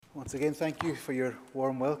Once again, thank you for your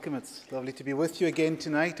warm welcome. It's lovely to be with you again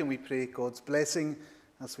tonight, and we pray God's blessing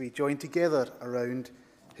as we join together around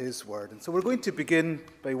His Word. And so we're going to begin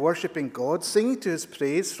by worshipping God, singing to His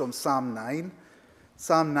praise from Psalm 9.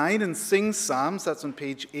 Psalm 9 and Sing Psalms, that's on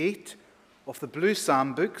page 8 of the Blue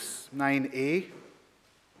Psalm books, 9a.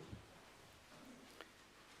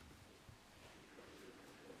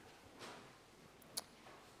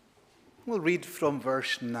 We'll read from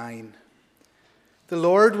verse 9. The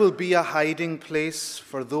Lord will be a hiding place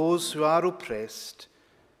for those who are oppressed,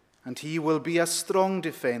 and He will be a strong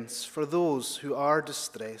defense for those who are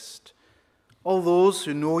distressed. All those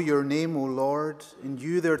who know your name, O Lord, in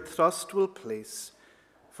you their trust will place,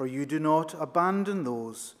 for you do not abandon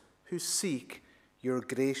those who seek your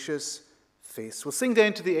gracious face. We'll sing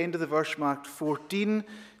down to the end of the verse marked 14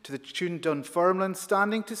 to the tune Dunfermline,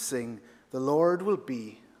 standing to sing, The Lord will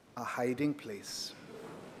be a hiding place.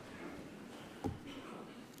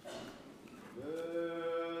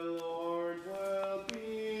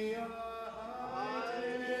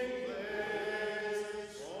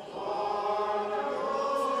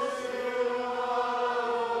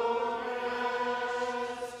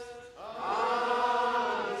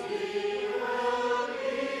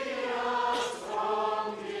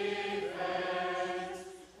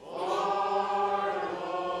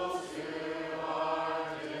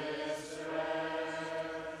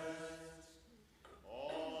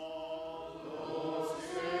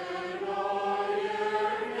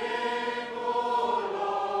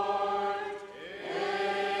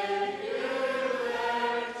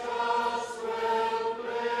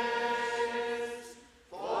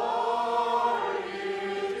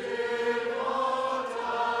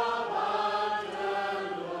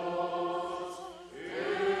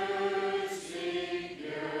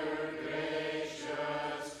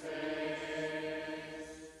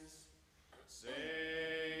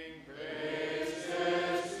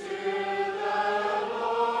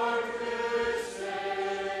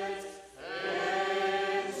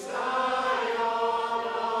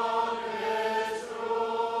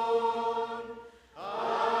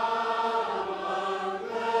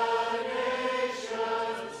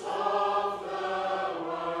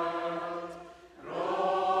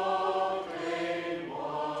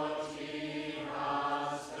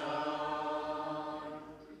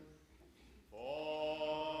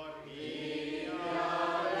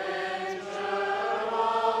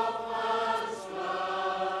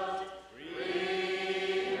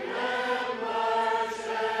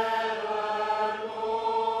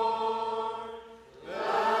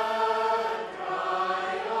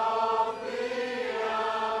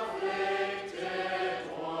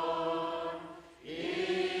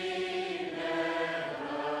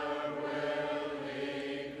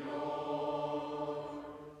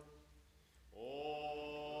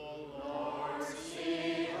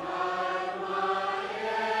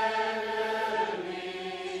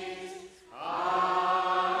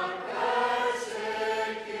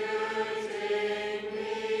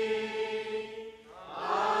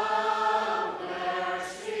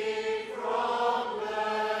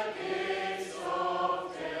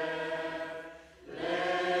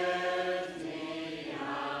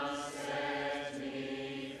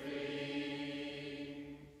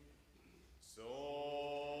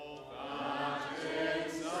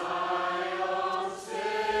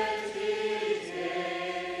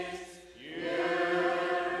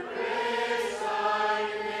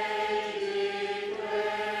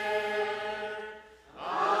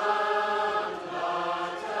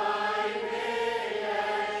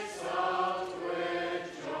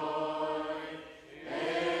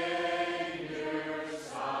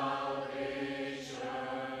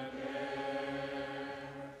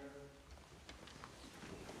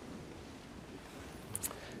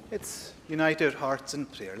 Let's unite our hearts in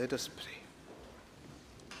prayer. Let us pray.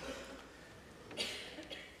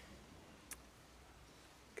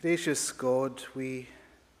 Gracious God, we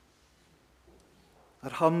are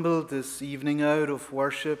humbled this evening hour of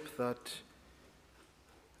worship that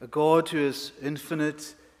a God who is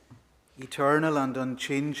infinite, eternal and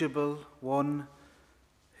unchangeable, one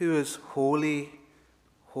who is holy,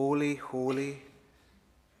 holy, holy,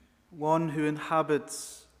 one who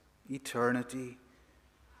inhabits eternity,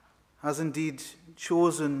 has indeed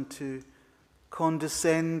chosen to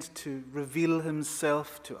condescend to reveal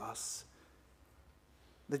himself to us.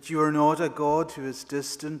 That you are not a God who is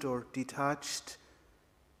distant or detached,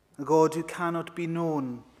 a God who cannot be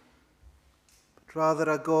known, but rather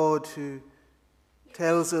a God who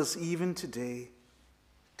tells us even today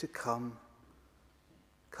to come.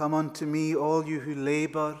 Come unto me, all you who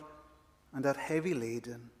labor and are heavy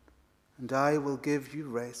laden, and I will give you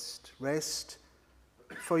rest, rest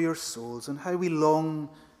for your souls. And how we long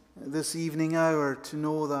this evening hour to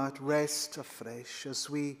know that rest afresh as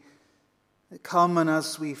we come and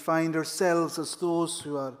as we find ourselves as those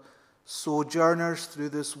who are sojourners through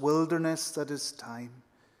this wilderness that is time,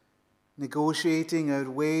 negotiating our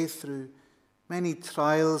way through many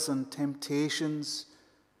trials and temptations,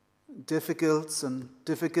 difficulties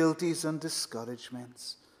and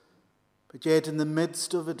discouragements. But yet in the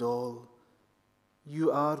midst of it all,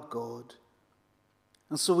 you are God.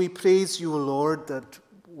 And so we praise you, O Lord, that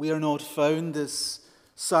we are not found this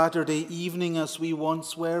Saturday evening as we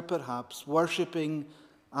once were, perhaps, worshipping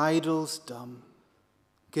idols dumb,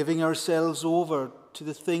 giving ourselves over to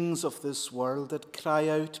the things of this world that cry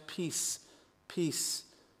out peace, peace,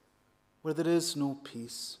 where there is no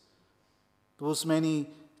peace. Those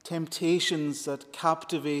many temptations that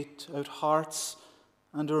captivate our hearts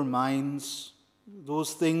and our minds,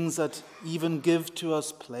 those things that even give to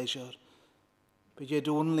us pleasure, but yet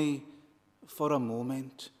only for a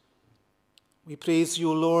moment. We praise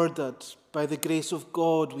you, Lord, that by the grace of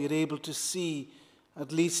God we are able to see,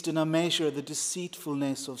 at least in a measure, the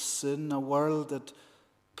deceitfulness of sin, a world that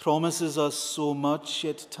promises us so much,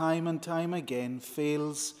 yet time and time again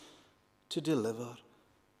fails to deliver.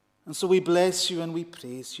 And so we bless you and we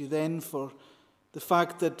praise you then for the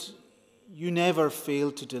fact that you never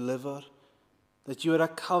fail to deliver, that you are a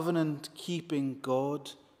covenant-keeping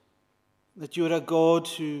God, that you are a God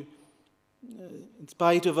who, in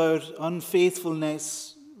spite of our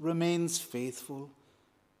unfaithfulness, remains faithful,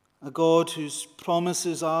 a God whose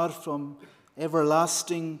promises are from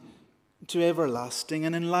everlasting to everlasting.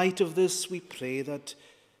 And in light of this, we pray that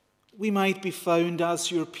we might be found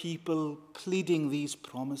as your people pleading these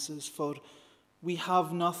promises, for we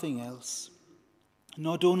have nothing else.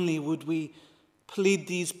 Not only would we plead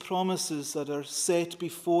these promises that are set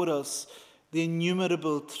before us, the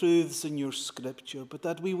innumerable truths in your scripture, but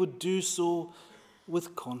that we would do so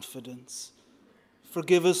with confidence.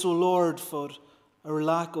 Forgive us, O Lord, for our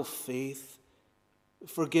lack of faith.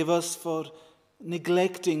 Forgive us for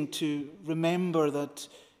neglecting to remember that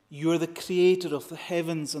you are the creator of the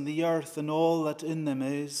heavens and the earth and all that in them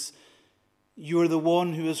is. You are the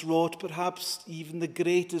one who has wrought perhaps even the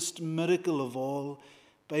greatest miracle of all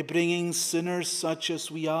by bringing sinners such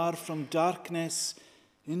as we are from darkness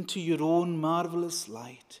into your own marvelous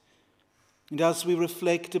light. And as we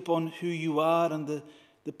reflect upon who you are and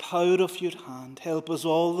the power of your hand, help us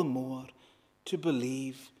all the more to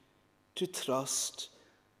believe, to trust,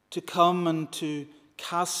 to come and to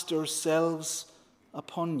cast ourselves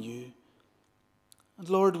upon you. And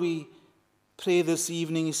Lord, we pray this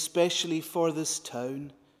evening especially for this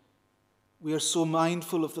town. We are so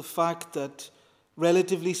mindful of the fact that,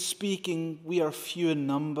 relatively speaking, we are few in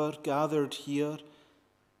number gathered here,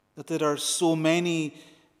 that there are so many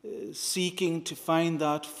seeking to find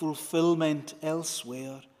that fulfillment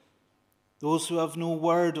elsewhere. Those who have no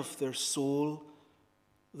word of their soul,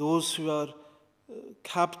 those who are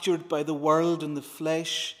captured by the world and the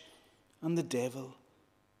flesh and the devil.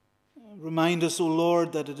 Remind us, O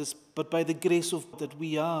Lord, that it is but by the grace of God that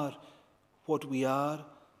we are what we are,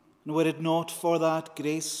 and were it not for that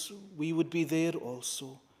grace, we would be there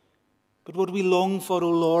also. But what we long for, O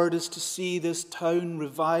Lord, is to see this town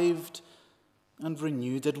revived and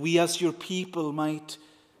renewed, that we as your people might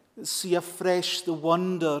see afresh the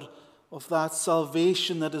wonder of that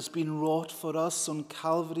salvation that has been wrought for us on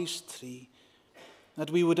Calvary's tree,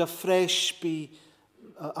 that we would afresh be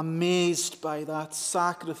amazed by that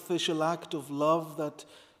sacrificial act of love that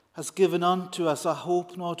has given unto us a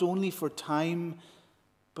hope not only for time,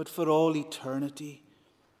 but for all eternity.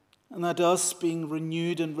 And that us being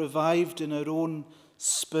renewed and revived in our own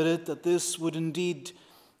spirit, that this would indeed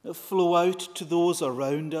flow out to those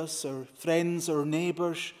around us, our friends, our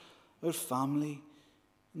neighbours, our family,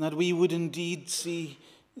 and that we would indeed see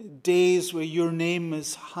days where your name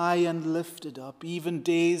is high and lifted up, even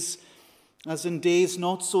days as in days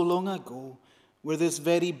not so long ago, where this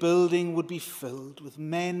very building would be filled with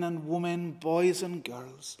men and women, boys and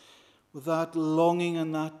girls, with that longing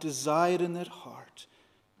and that desire in their heart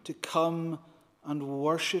to come and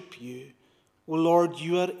worship you. O Lord,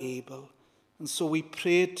 you are able, and so we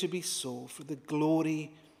pray it to be so for the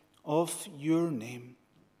glory of your name.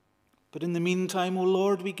 But in the meantime, O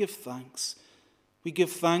Lord, we give thanks. We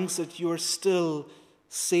give thanks that you are still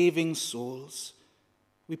saving souls.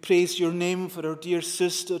 We praise your name for our dear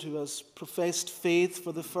sister who has professed faith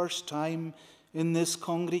for the first time in this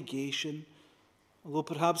congregation. Although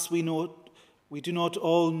perhaps we do not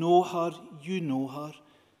all know her, you know her.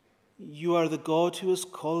 You are the God who has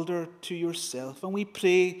called her to yourself. And we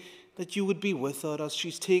pray that you would be with her as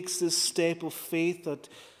she takes this step of faith, that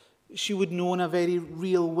she would know in a very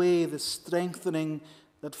real way the strengthening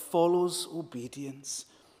that follows obedience.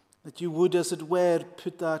 That you would, as it were,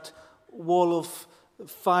 put that wall of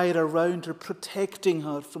fire around her, protecting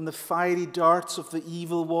her from the fiery darts of the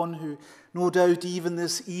evil one who, no doubt, even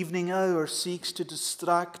this evening hour seeks to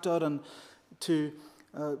distract her and to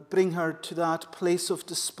bring her to that place of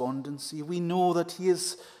despondency. We know that he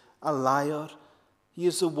is a liar. He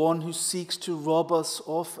is the one who seeks to rob us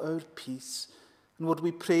of our peace. And what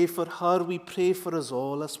we pray for her, we pray for us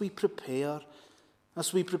all as we prepare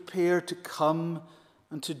to come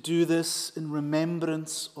and to do this in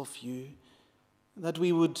remembrance of you, that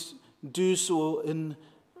we would do so in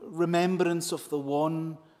remembrance of the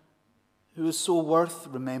one who is so worth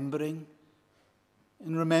remembering,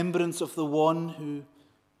 in remembrance of the one who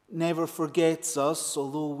never forgets us,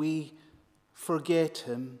 although we forget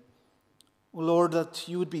him. O Lord, that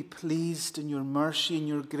you would be pleased in your mercy and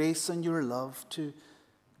your grace and your love to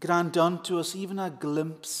grant unto us even a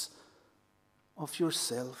glimpse of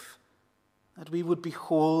yourself, that we would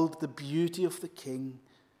behold the beauty of the King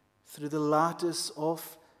through the lattice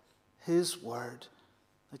of his word,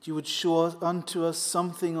 that you would show unto us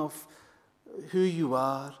something of who you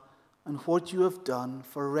are and what you have done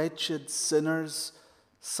for wretched sinners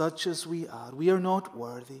such as we are. We are not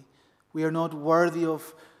worthy. We are not worthy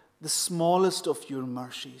of the smallest of your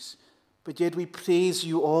mercies, but yet we praise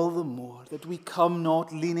you all the more, that we come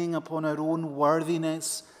not leaning upon our own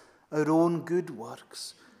worthiness, our own good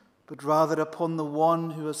works, but rather upon the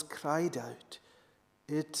one who has cried out,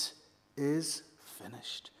 "It is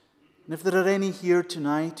finished." And if there are any here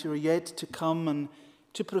tonight who are yet to come and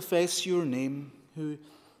to profess your name, who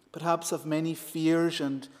perhaps have many fears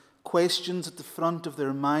and questions at the front of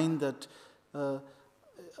their mind that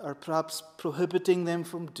are perhaps prohibiting them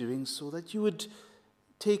from doing so, that you would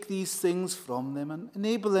take these things from them and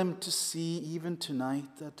enable them to see even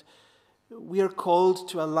tonight that we are called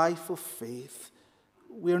to a life of faith.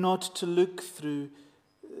 We are not to look through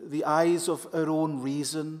the eyes of our own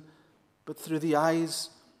reason, but through the eyes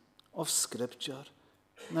of Scripture.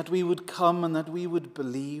 And that we would come and that we would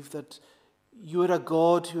believe that you are a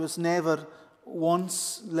God who has never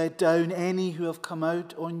once let down any who have come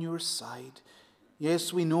out on your side.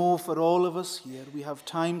 Yes, we know for all of us here, we have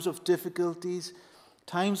times of difficulties,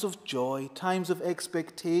 times of joy, times of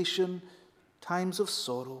expectation, times of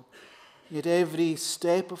sorrow. Yet every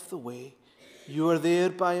step of the way, you are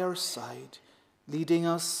there by our side, leading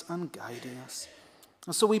us and guiding us.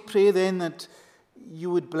 And so we pray then that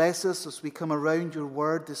you would bless us as we come around your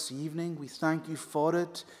word this evening. We thank you for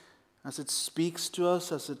it, as it speaks to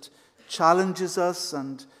us, as it challenges us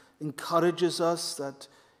and encourages us, that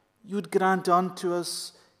you would grant unto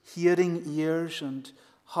us hearing ears and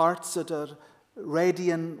hearts that are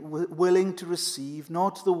ready and willing to receive,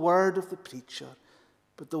 not the word of the preacher,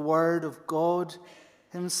 but the word of God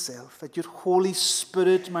himself, that your Holy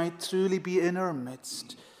Spirit might truly be in our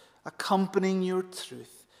midst, accompanying your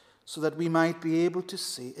truth, so that we might be able to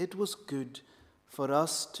say, it was good for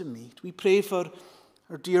us to meet. We pray for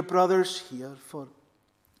our dear brothers here, for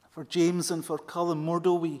James and for Colin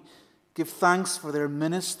Murdo. We give thanks for their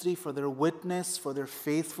ministry, for their witness, for their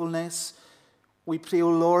faithfulness. We pray, O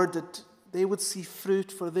Lord, that they would see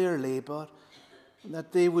fruit for their labor, and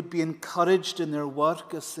that they would be encouraged in their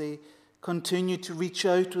work as they continue to reach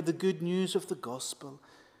out with the good news of the gospel,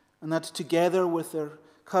 and that together with their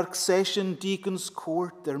Kirk Session Deacons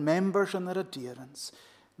Court, their members and their adherents,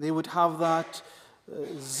 they would have that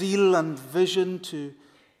zeal and vision to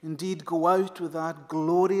indeed go out with that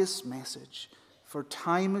glorious message. For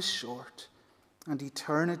time is short and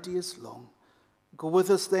eternity is long. Go with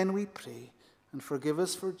us then, we pray, and forgive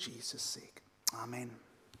us for Jesus' sake. Amen.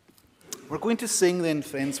 We're going to sing then,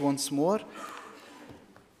 friends, once more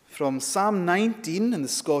from Psalm 19 in the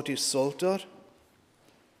Scottish Psalter.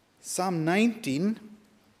 Psalm 19.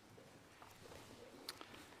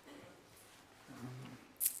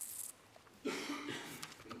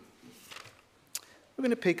 We're going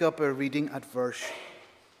to pick up our reading at verse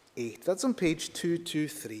 8. That's on page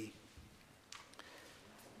 223.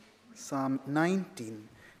 Psalm 19.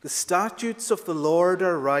 The statutes of the Lord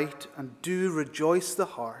are right and do rejoice the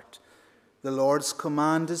heart. The Lord's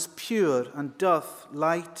command is pure and doth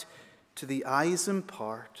light to the eyes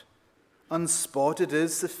impart. Unspotted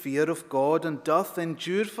is the fear of God and doth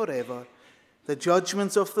endure forever. The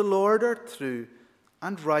judgments of the Lord are true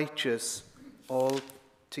and righteous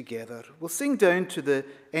altogether. We'll sing down to the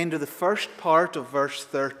end of the first part of verse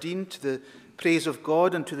 13 to the praise of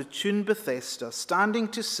God and to the tune Bethesda, standing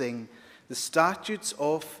to sing, the statutes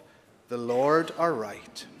of the Lord are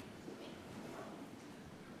right.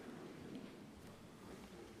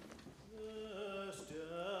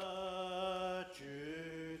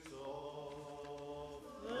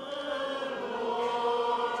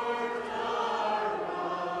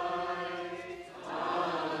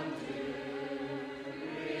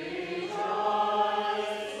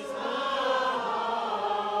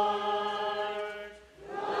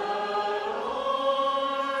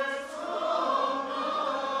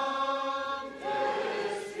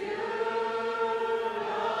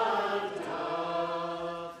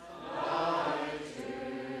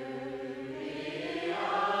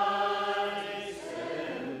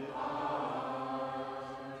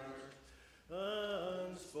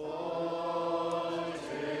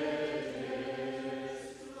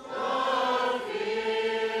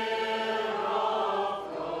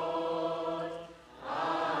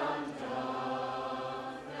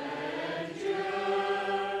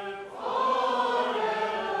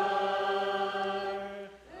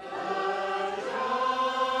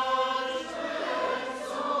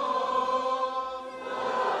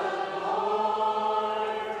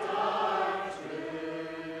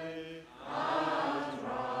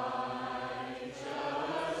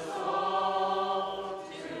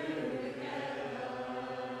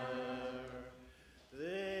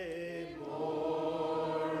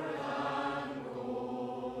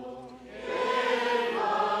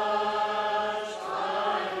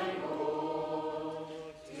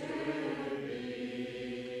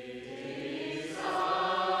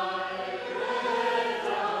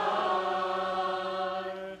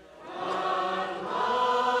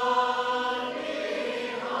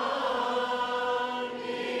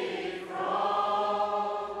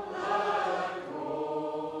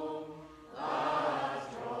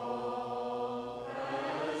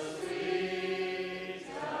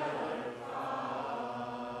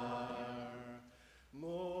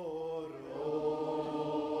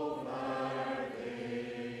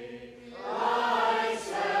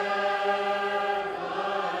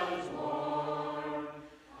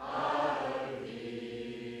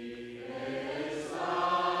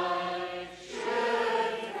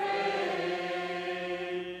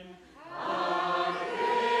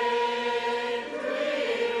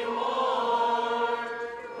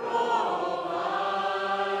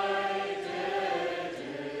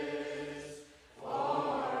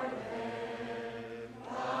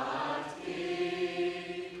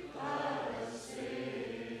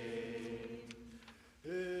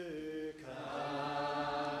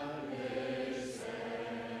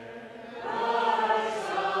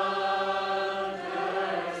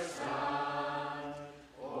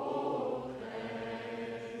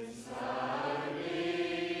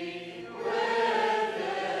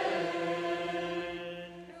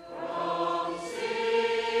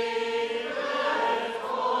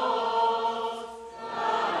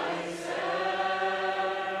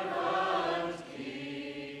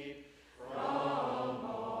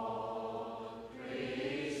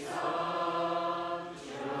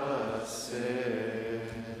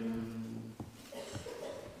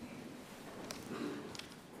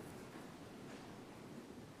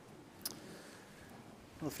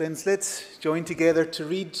 Well, friends, let's join together to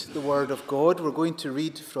read the Word of God. We're going to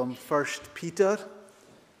read from 1 Peter.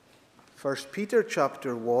 1 Peter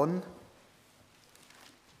chapter 1.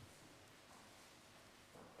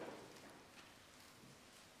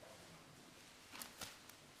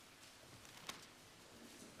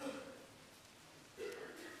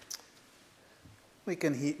 We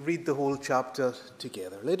can read the whole chapter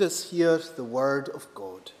together. Let us hear the Word of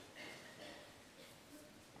God.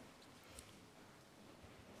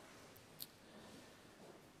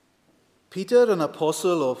 Peter, an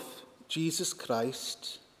apostle of Jesus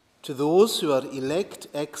Christ, to those who are elect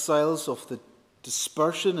exiles of the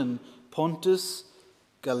dispersion in Pontus,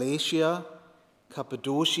 Galatia,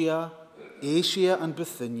 Cappadocia, Asia, and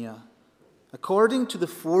Bithynia, according to the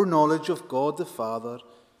foreknowledge of God the Father,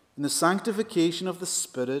 in the sanctification of the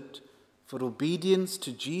Spirit, for obedience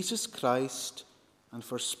to Jesus Christ, and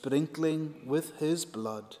for sprinkling with his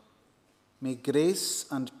blood, may grace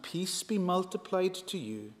and peace be multiplied to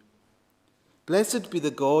you. Blessed be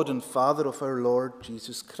the God and Father of our Lord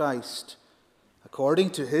Jesus Christ.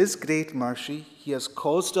 According to his great mercy, he has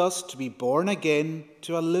caused us to be born again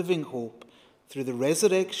to a living hope through the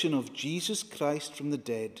resurrection of Jesus Christ from the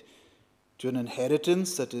dead, to an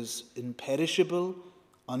inheritance that is imperishable,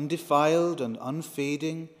 undefiled, and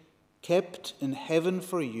unfading, kept in heaven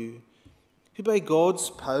for you, who by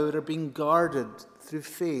God's power are being guarded through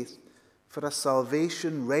faith for a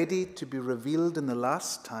salvation ready to be revealed in the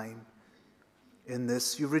last time. In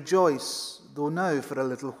this you rejoice, though now for a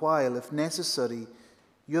little while, if necessary,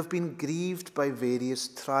 you have been grieved by various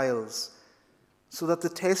trials, so that the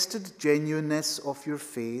tested genuineness of your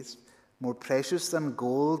faith, more precious than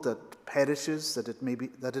gold that perishes,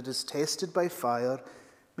 that it is tested by fire,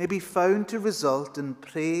 may be found to result in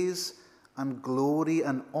praise and glory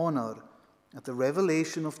and honor at the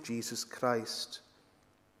revelation of Jesus Christ.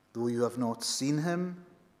 Though you have not seen him,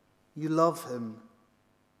 you love him.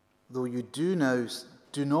 Though you do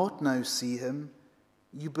not now see him,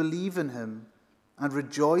 you believe in him and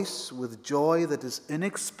rejoice with joy that is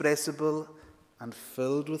inexpressible and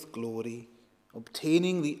filled with glory,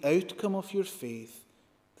 obtaining the outcome of your faith,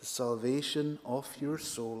 the salvation of your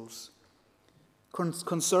souls.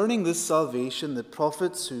 Concerning this salvation, the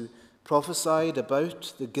prophets who prophesied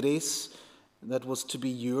about the grace that was to be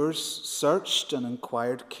yours searched and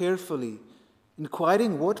inquired carefully,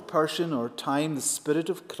 inquiring what person or time the Spirit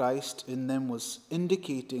of Christ in them was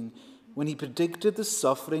indicating when he predicted the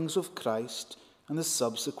sufferings of Christ and the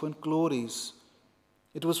subsequent glories.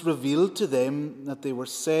 It was revealed to them that they were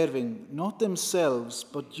serving not themselves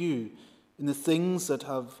but you in the things that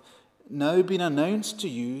have now been announced to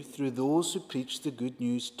you through those who preach the good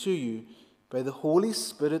news to you by the Holy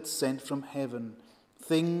Spirit sent from heaven,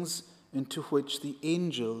 things into which the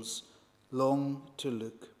angels long to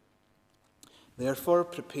look. Therefore,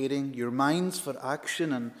 preparing your minds for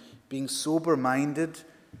action and being sober-minded,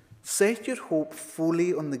 set your hope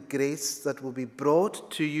fully on the grace that will be brought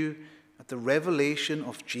to you at the revelation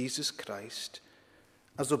of Jesus Christ.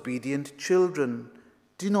 As obedient children,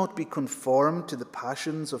 do not be conformed to the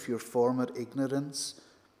passions of your former ignorance,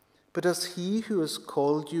 but as he who has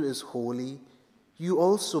called you is holy, you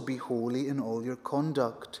also be holy in all your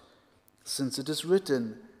conduct, since it is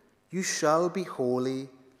written, "You shall be holy,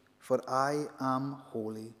 for I am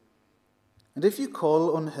holy." And if you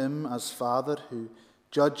call on him as Father who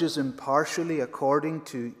judges impartially according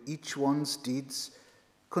to each one's deeds,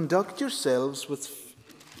 conduct yourselves with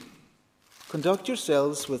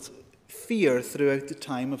fear throughout the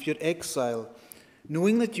time of your exile,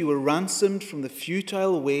 knowing that you were ransomed from the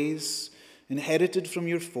futile ways inherited from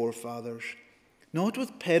your forefathers, not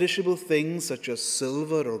with perishable things such as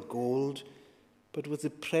silver or gold, but with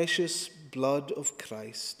the precious blood of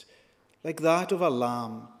Christ, like that of a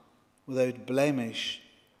lamb without blemish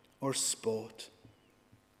or spot.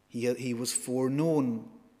 He was foreknown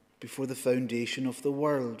before the foundation of the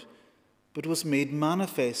world, but was made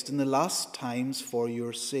manifest in the last times for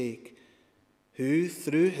your sake, who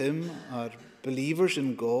through him are believers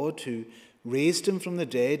in God, who raised him from the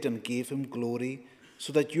dead and gave him glory,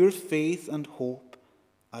 so that your faith and hope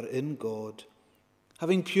are in God.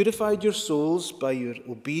 Having purified your souls by your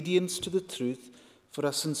obedience to the truth, for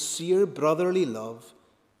a sincere brotherly love,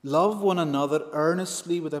 love one another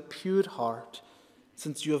earnestly with a pure heart,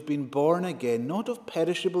 since you have been born again, not of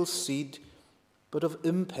perishable seed, but of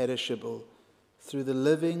imperishable, through the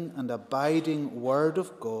living and abiding Word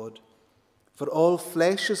of God. For all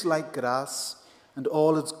flesh is like grass, and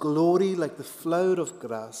all its glory like the flower of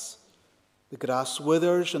grass. The grass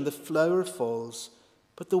withers and the flower falls,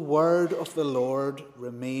 but the word of the Lord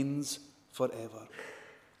remains forever.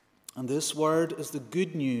 And this word is the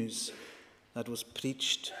good news that was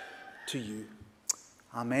preached to you.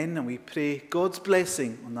 Amen. And we pray God's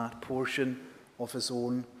blessing on that portion of his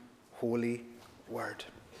own holy word.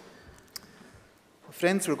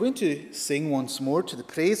 Friends, we're going to sing once more to the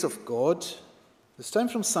praise of God, this time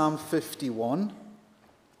from Psalm 51,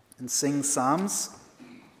 and sing psalms.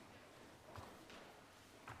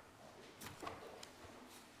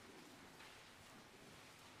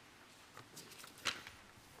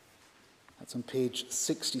 That's on page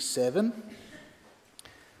 67.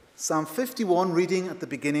 Psalm 51, reading at the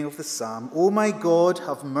beginning of the psalm. O my God,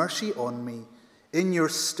 have mercy on me. In your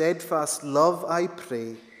steadfast love I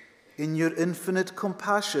pray. In your infinite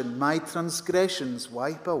compassion my transgressions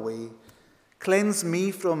wipe away. Cleanse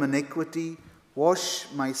me from iniquity.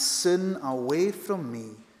 Wash my sin away from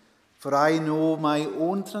me. For I know my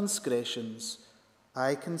own transgressions.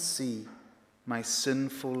 I can see my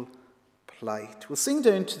sinful plight. We'll sing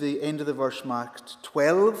down to the end of the verse marked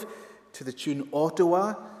 12 to the tune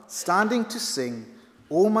Ottawa, standing to sing,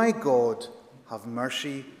 O my God, have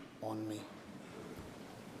mercy on me.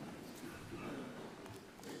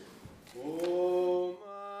 O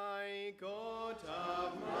my God,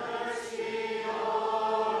 have mercy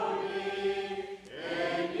on me.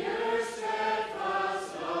 In your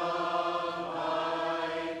steadfast love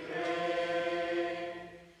I pray.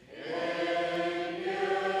 In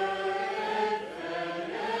your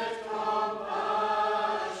infinite compassion,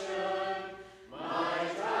 my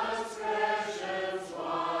transgressions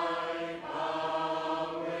wipe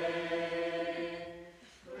away.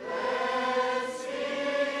 Cleanse me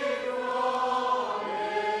from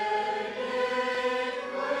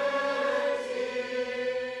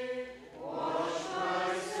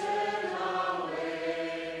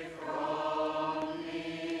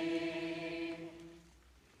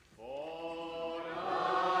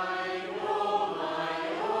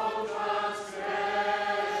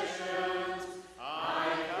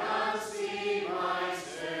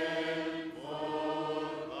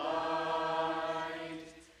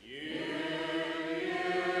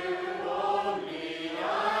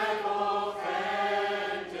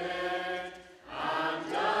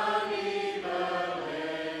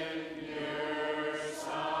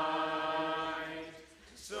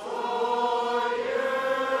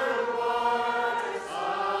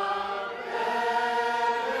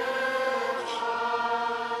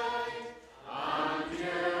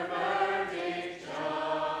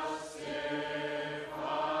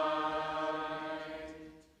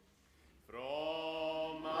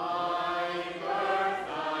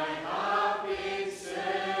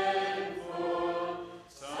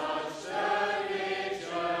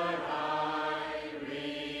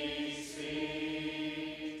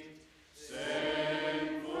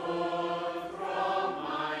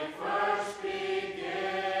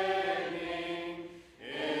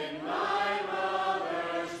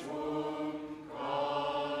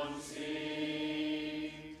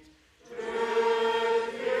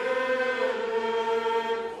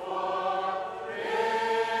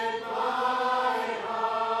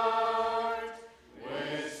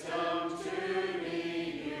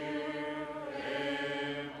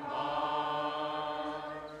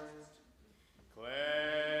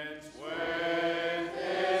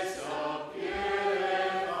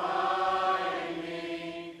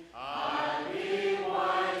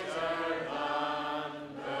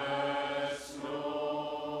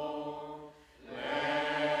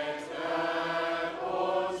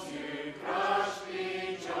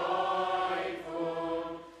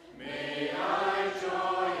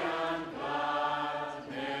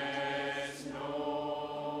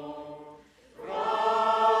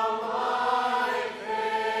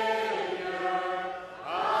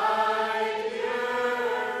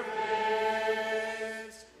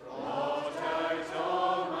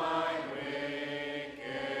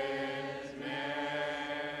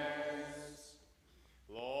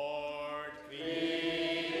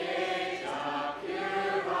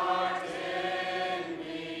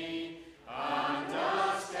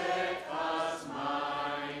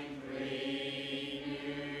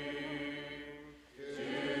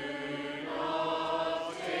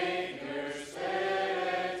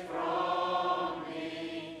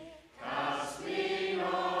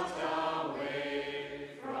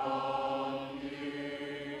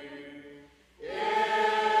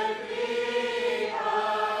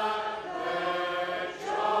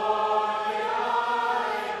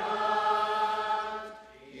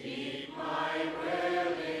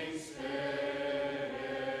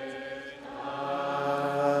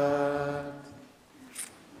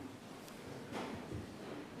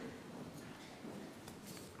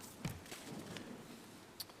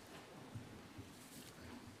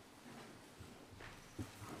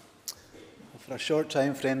For a short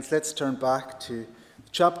time, friends, let's turn back to the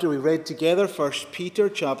chapter we read together, 1 Peter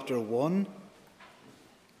chapter 1.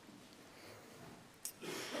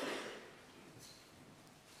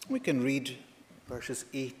 We can read verses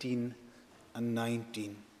 18 and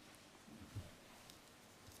 19.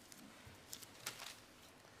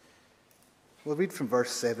 We'll read from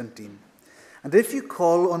verse 17. And if you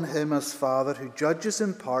call on him as Father who judges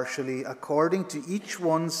impartially according to each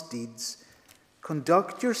one's deeds,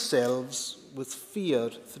 conduct yourselves with fear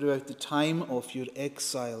throughout the time of your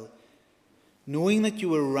exile, knowing that you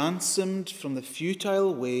were ransomed from the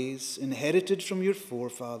futile ways inherited from your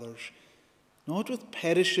forefathers, not with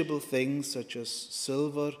perishable things such as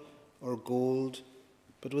silver or gold,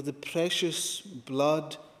 but with the precious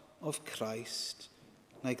blood of Christ,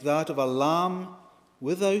 like that of a lamb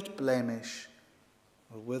without blemish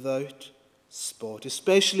or without spot.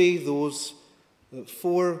 Especially those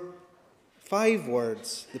 5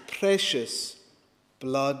 words, the precious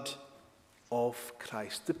blood of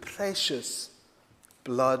Christ. The precious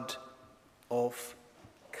blood of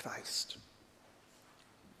Christ.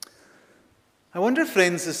 I wonder,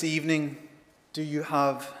 friends, this evening, do you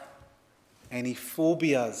have any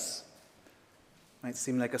phobias? Might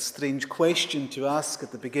seem like a strange question to ask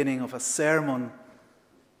at the beginning of a sermon.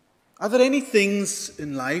 Are there any things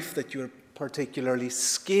in life that you're particularly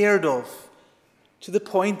scared of, to the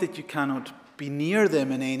point that you cannot be near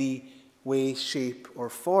them in any way, shape,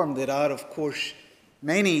 or form? There are, of course,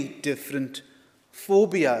 many different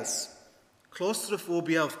phobias.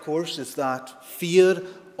 Claustrophobia, of course, is that fear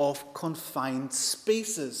of confined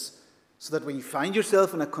spaces, so that when you find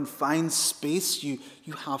yourself in a confined space, you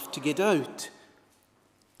have to get out.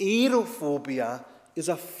 Aerophobia is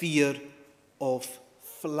a fear of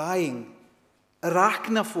flying.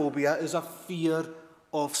 Arachnophobia is a fear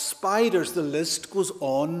of spiders. The list goes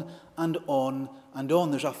on and on and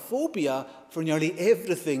on. There's a phobia for nearly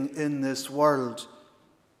everything in this world.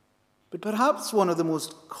 But perhaps one of the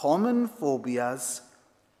most common phobias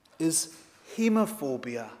is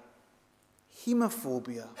hemophobia.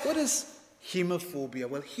 Hemophobia. What is hemophobia?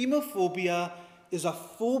 Well, hemophobia is a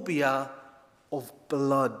phobia of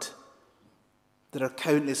blood. There are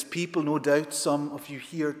countless people, no doubt some of you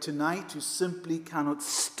here tonight, who simply cannot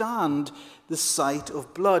stand the sight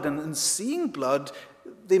of blood. And in seeing blood,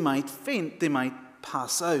 they might faint, they might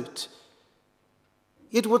pass out.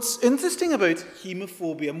 Yet what's interesting about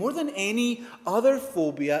hemophobia, more than any other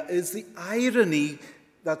phobia, is the irony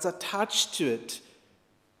that's attached to it.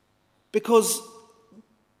 Because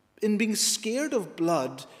in being scared of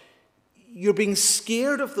blood, you're being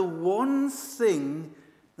scared of the one thing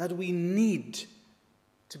that we need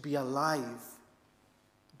to be alive.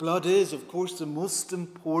 Blood is, of course, the most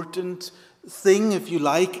important thing, if you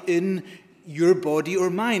like, in your body or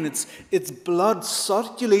mine. It's blood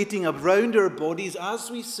circulating around our bodies as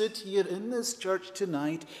we sit here in this church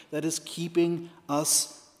tonight that is keeping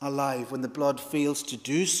us alive. When the blood fails to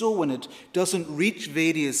do so, when it doesn't reach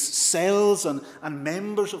various cells and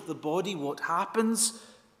members of the body, what happens?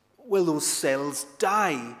 Well, those cells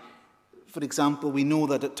die. For example, we know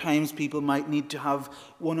that at times people might need to have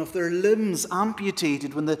one of their limbs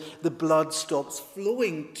amputated when the blood stops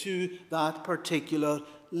flowing to that particular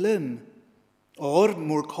limb. Or,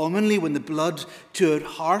 more commonly, when the blood to our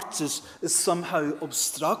hearts is somehow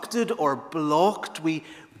obstructed or blocked, we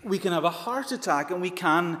can have a heart attack and we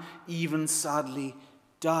can even sadly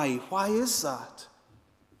die. Why is that?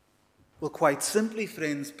 Well, quite simply,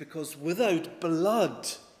 friends, because without blood,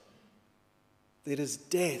 there is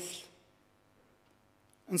death.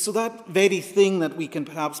 And so that very thing that we can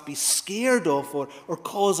perhaps be scared of or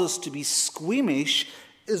cause us to be squeamish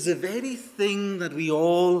is the very thing that we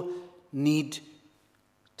all need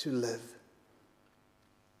to live.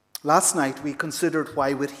 Last night we considered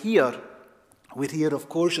why we're here. We're here, of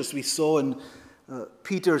course, as we saw in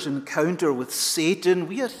Peter's encounter with Satan.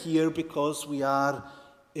 We are here because we are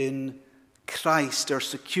in Christ. Our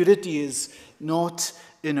security is not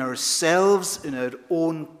in ourselves, in our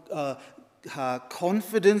own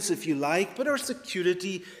confidence, if you like, but our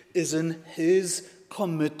security is in his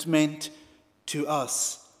commitment to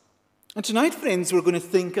us. And tonight, friends, we're going to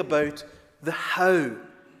think about the how.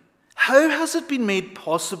 How has it been made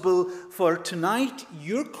possible for tonight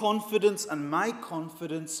your confidence and my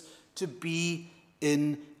confidence to be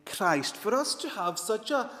in Christ? For us to have such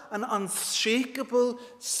an unshakable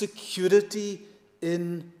security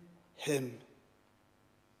in him?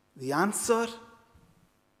 The answer?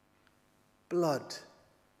 Blood.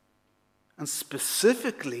 And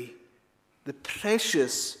specifically, the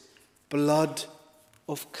precious blood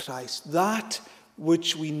of Christ. That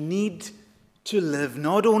which we need to live,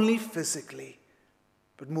 not only physically,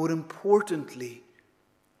 but more importantly,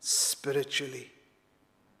 spiritually.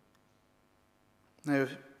 Now,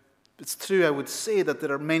 it's true, I would say, that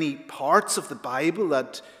there are many parts of the Bible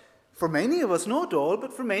that, for many of us, not all,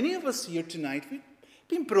 but for many of us here tonight, we've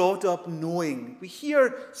been brought up knowing. We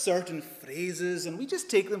hear certain phrases and we just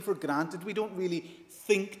take them for granted. We don't really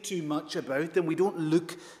think too much about them. We don't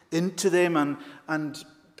look into them and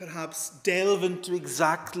perhaps delve into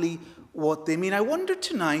exactly what they mean. I wonder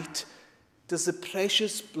tonight, does the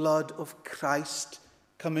precious blood of Christ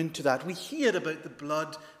come into that? We hear about the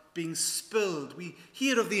blood being spilled. We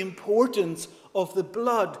hear of the importance of the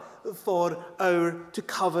blood to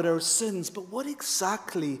cover our sins. But what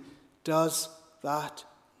exactly does that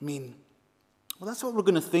mean? Well, that's what we're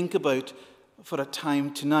going to think about for a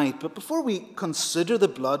time tonight. But before we consider the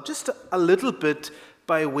blood, just a little bit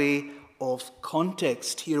by way of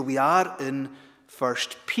context. Here we are in 1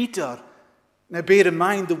 Peter. Now, bear in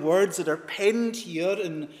mind, the words that are penned here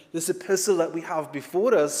in this epistle that we have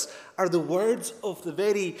before us are the words of the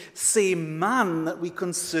very same man that we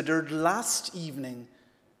considered last evening,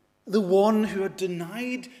 the one who had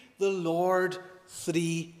denied the Lord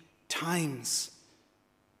 3 times.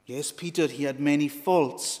 Yes, Peter, he had many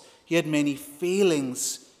faults. He had many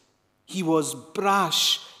failings. He was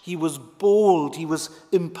brash. He was bold. He was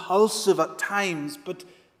impulsive at times. But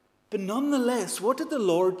nonetheless, what did the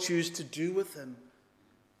Lord choose to do with him?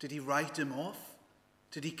 Did he write him off?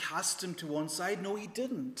 Did he cast him to one side? No, he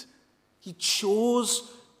didn't. He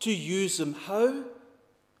chose to use him. How?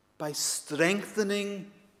 By strengthening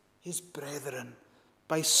his brethren.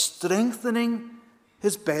 By strengthening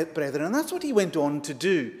his brethren. And that's what he went on to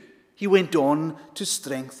do. He went on to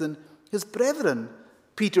strengthen his brethren.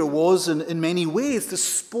 Peter was, in many ways, the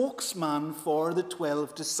spokesman for the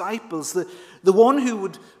 12 disciples, the one who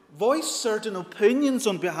would voice certain opinions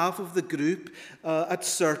on behalf of the group at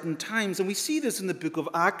certain times. And we see this in the book of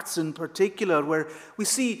Acts in particular, where we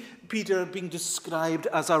see Peter being described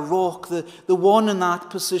as a rock, the one in that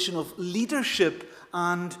position of leadership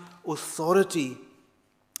and authority.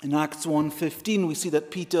 In Acts 1:15, we see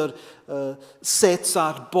that Peter sets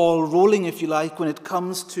that ball rolling, if you like, when it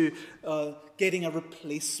comes to getting a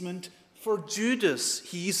replacement for Judas.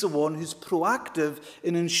 He's the one who's proactive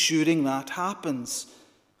in ensuring that happens.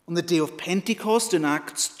 On the day of Pentecost in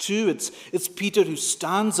Acts 2, it's Peter who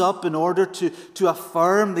stands up in order to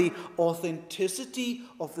affirm the authenticity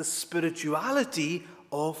of the spirituality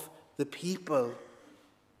of the people.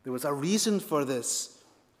 There was a reason for this.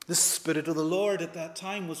 The Spirit of the Lord at that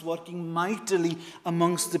time was working mightily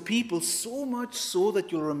amongst the people, so much so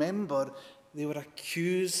that you'll remember they were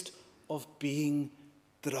accused of being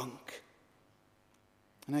drunk.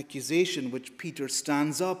 An accusation which Peter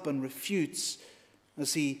stands up and refutes,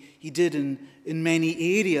 as he did in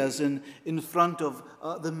many areas in front of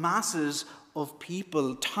the masses of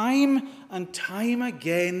people. Time and time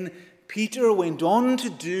again, Peter went on to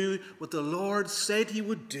do what the Lord said he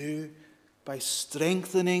would do by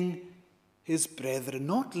strengthening his brethren,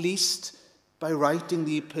 not least by writing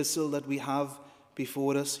the epistle that we have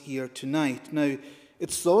before us here tonight. Now,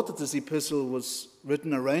 it's thought that this epistle was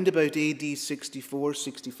written around about AD 64,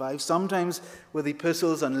 65. Sometimes with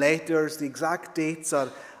epistles and letters, the exact dates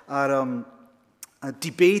are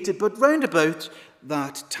debated, but round about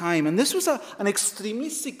that time. And this was an extremely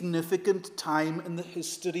significant time in the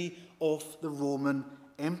history of the Roman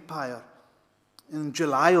Empire. In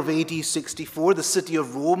July of AD 64, the city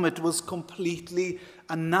of Rome, it was completely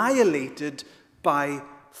annihilated by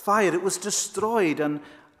fire. It was destroyed, and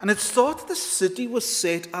it's thought the city was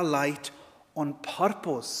set alight on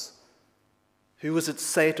purpose. Who was it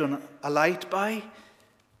set on alight by?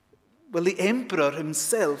 Well, the emperor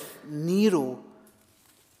himself, Nero.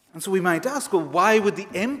 And so we might ask, well, why would the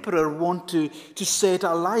emperor want to set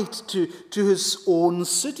alight to his own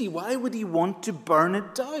city? Why would he want to burn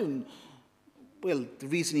it down? Well, the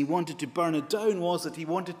reason he wanted to burn it down was that he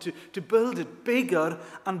wanted to build it bigger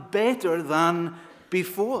and better than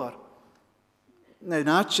before. Now,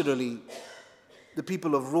 naturally, the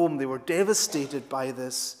people of Rome, they were devastated by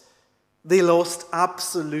this. They lost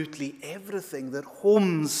absolutely everything, their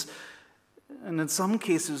homes, and in some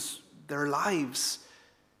cases, their lives.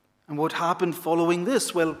 And what happened following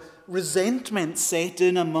this? Well, resentment set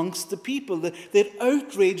in amongst the people. They're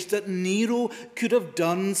outraged that Nero could have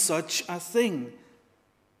done such a thing.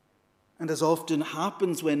 And as often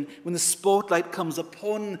happens when the spotlight comes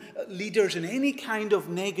upon leaders in any kind of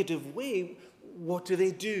negative way, what do?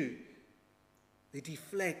 They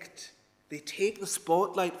deflect. They take the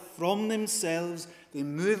spotlight from themselves. They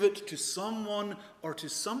move it to someone or to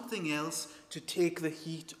something else to take the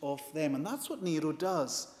heat off them. And that's what Nero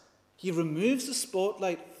does. He removes the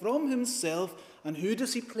spotlight from himself, and who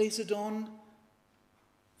does he place it on?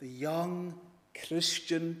 The young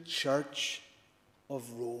Christian church of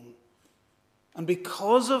Rome. And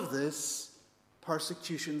because of this,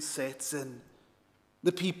 persecution sets in.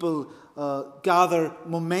 The people gather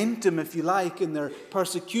momentum, if you like, in their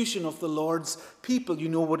persecution of the Lord's people. You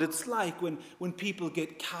know what it's like when people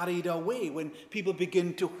get carried away, when people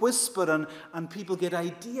begin to whisper and people get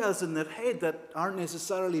ideas in their head that aren't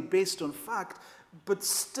necessarily based on fact, but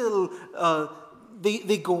still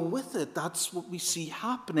they go with it. That's what we see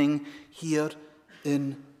happening here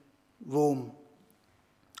in Rome.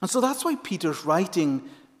 And so that's why Peter's writing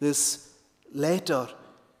this letter.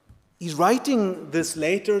 He's writing this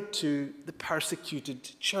letter to the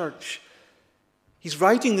persecuted church. He's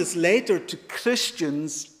writing this letter to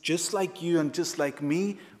Christians just like you and just like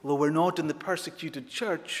me, although we're not in the persecuted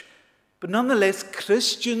church, but nonetheless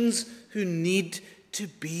Christians who need to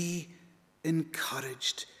be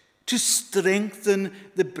encouraged, to strengthen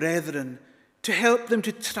the brethren, to help them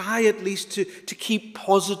to try at least to keep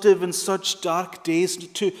positive in such dark days,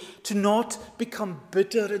 to not become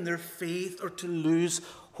bitter in their faith or to lose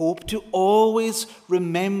hope, to always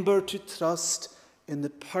remember to trust in the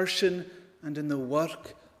person and in the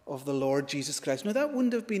work of the Lord Jesus Christ. Now, that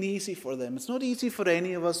wouldn't have been easy for them. It's not easy for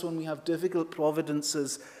any of us when we have difficult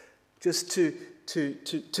providences just to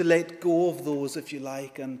let go of those, if you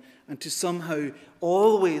like, and to somehow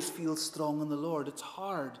always feel strong in the Lord. It's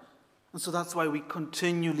hard. And so that's why we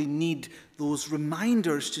continually need those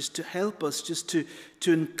reminders just to help us, just to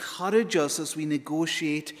encourage us as we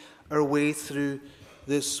negotiate our way through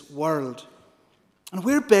this world. And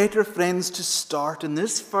we're better, friends, to start in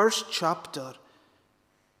this first chapter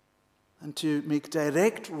and to make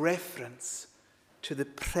direct reference to the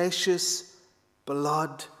precious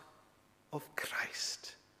blood of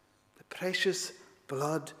Christ. The precious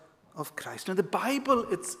blood of Christ. Now the Bible,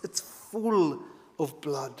 it's full of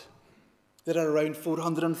blood. There are around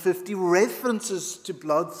 450 references to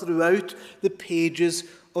blood throughout the pages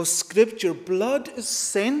of Scripture. Blood is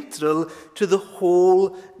central to the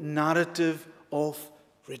whole narrative of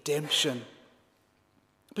redemption.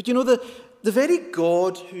 But you know, the very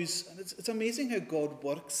God it's amazing how God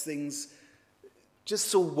works things just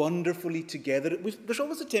so wonderfully together. There's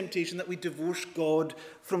always a temptation that we divorce God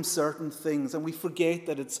from certain things and we forget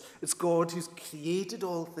that it's God who's created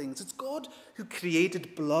all things. It's God who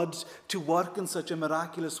created blood to work in such a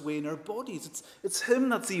miraculous way in our bodies. It's Him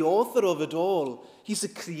that's the author of it all. He's a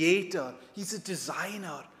creator. He's a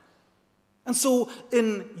designer. And so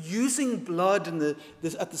in using blood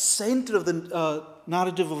at the center of the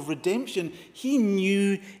narrative of redemption, He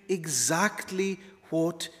knew exactly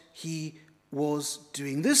what He was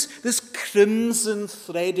doing. This crimson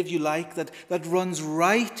thread, if you like, that runs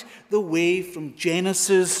right the way from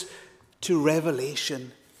Genesis to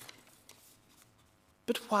Revelation.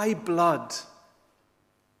 But why blood?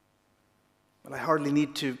 Well, I hardly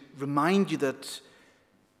need to remind you that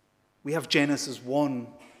we have Genesis 1.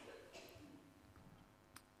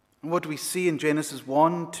 And what do we see in Genesis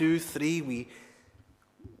 1, 2, 3?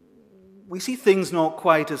 We see things not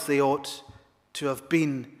quite as they ought to have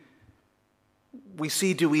been. We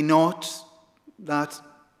see, do we not, that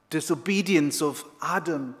disobedience of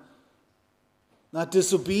Adam. That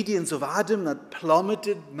disobedience of Adam that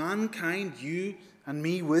plummeted mankind, you and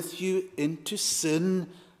me with you, into sin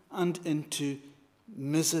and into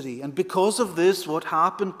misery. And because of this, what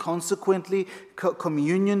happened consequently?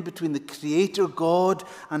 Communion between the Creator God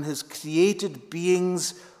and His created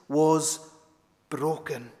beings was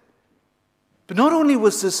broken. But not only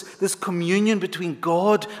was this communion between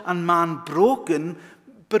God and man broken,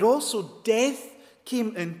 but also death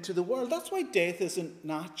came into the world. That's why death isn't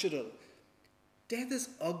natural. Death is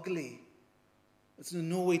ugly. It's in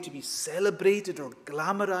no way to be celebrated or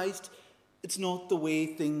glamorized. It's not the way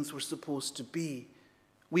things were supposed to be.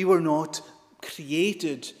 We were not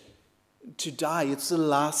created to die. It's the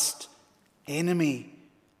last enemy.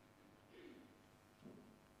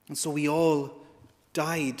 And so we all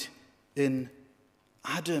died in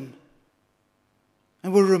Adam.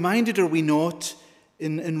 And we're reminded, are we not,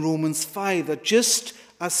 in Romans 5, that just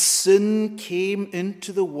as sin came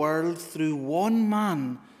into the world through one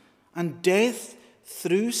man, and death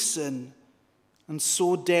through sin, and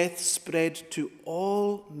so death spread to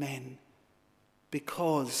all men,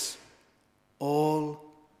 because all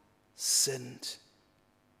sinned.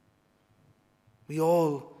 We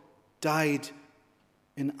all died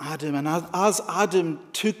in Adam. And as Adam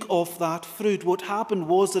took off that fruit, what happened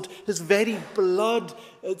was that his very blood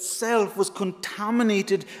itself was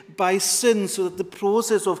contaminated by sin, so that the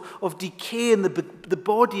process of decay in the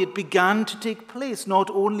body, it began to take place, not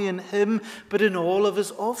only in him, but in all of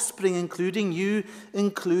his offspring, including you,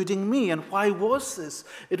 including me. And why was this?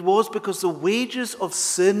 It was because the wages of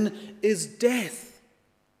sin is death.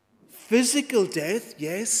 Physical death,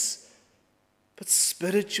 yes, but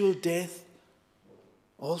spiritual death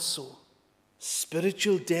also.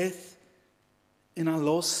 Spiritual death in a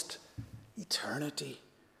lost eternity.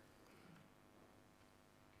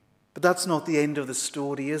 But that's not the end of the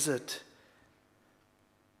story, is it?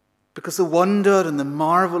 Because the wonder and the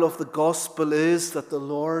marvel of the gospel is that the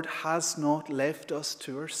Lord has not left us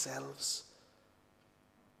to ourselves.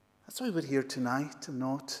 That's why we're here tonight and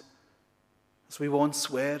not, as we once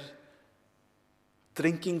were,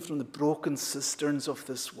 drinking from the broken cisterns of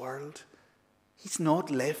this world. He's not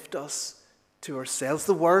left us to ourselves.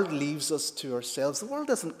 The world leaves us to ourselves. The world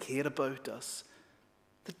doesn't care about us.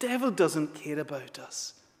 The devil doesn't care about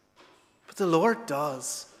us. But the Lord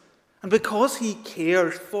does. And because he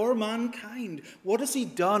cares for mankind, what has he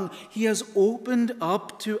done? He has opened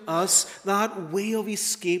up to us that way of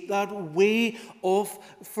escape, that way of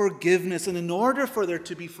forgiveness. And in order for there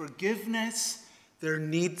to be forgiveness, there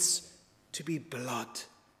needs to be blood.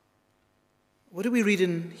 What do we read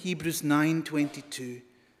in Hebrews 9:22?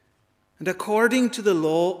 And according to the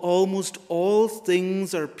law, almost all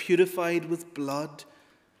things are purified with blood,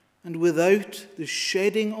 and without the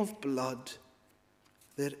shedding of blood,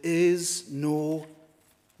 there is no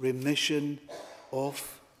remission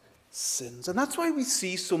of sins. And that's why we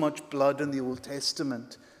see so much blood in the Old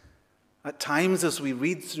Testament. At times, as we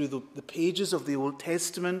read through the pages of the Old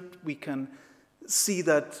Testament, we can see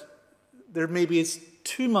that there maybe is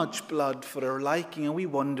too much blood for our liking, and we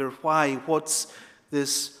wonder why. What's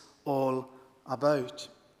this all about?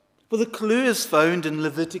 Well, the clue is found in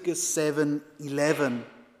Leviticus 7:11.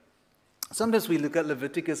 Sometimes we look at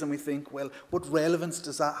Leviticus and we think, well, what relevance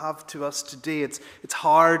does that have to us today? It's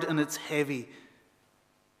hard and it's heavy.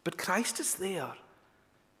 But Christ is there.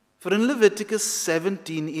 For in Leviticus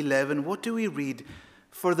 17:11, what do we read?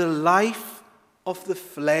 For the life of the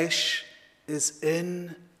flesh is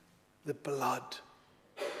in the blood.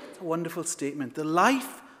 It's a wonderful statement. The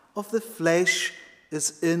life of the flesh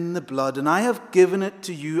is in the blood, and I have given it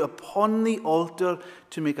to you upon the altar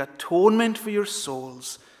to make atonement for your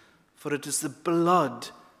souls. For it is the blood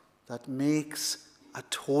that makes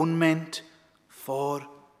atonement for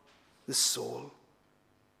the soul.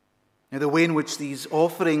 Now, the way in which these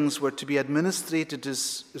offerings were to be administered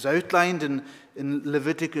is outlined in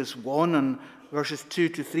Leviticus 1, and verses 2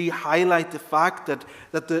 to 3 highlight the fact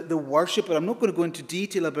that the worshipper, I'm not going to go into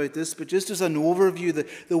detail about this, but just as an overview,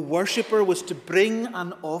 the worshipper was to bring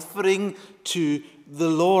an offering to the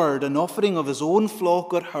Lord, an offering of his own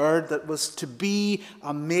flock or herd that was to be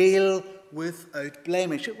a male without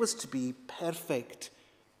blemish. It was to be perfect.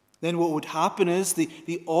 Then what would happen is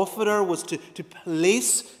the offerer was to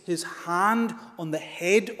place his hand on the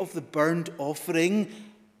head of the burnt offering,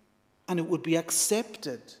 and it would be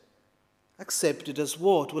accepted. Accepted as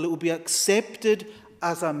what? Well, it would be accepted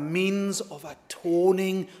as a means of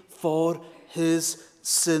atoning for his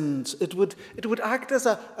sins. It would act as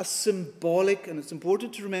a symbolic, and it's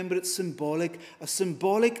important to remember it's symbolic, a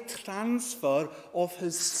symbolic transfer of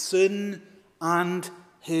his sin and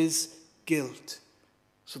his guilt.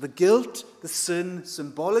 So the guilt, the sin,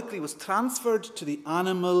 symbolically was transferred to the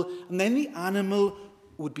animal, and then the animal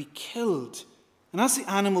would be killed. And as the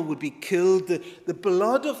animal would be killed, the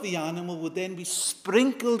blood of the animal would then be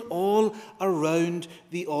sprinkled all around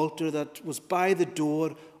the altar that was by the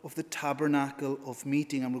door of the tabernacle of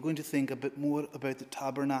meeting. And we're going to think a bit more about the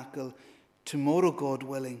tabernacle tomorrow, God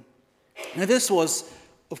willing. Now, this was,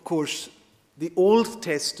 of course, the Old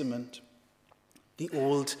Testament, the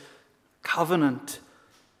Old Covenant.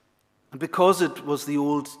 And because it was the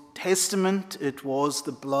Old Testament, it was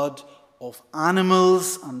the blood of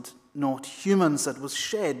animals and not humans that was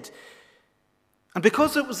shed. And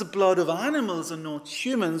because it was the blood of animals and not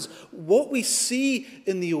humans, what we see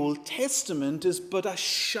in the Old Testament is but a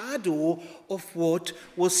shadow of what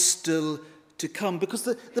was still to come. Because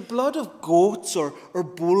the blood of goats or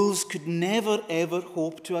bulls could never ever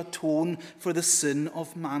hope to atone for the sin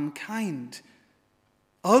of mankind.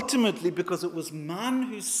 Ultimately, because it was man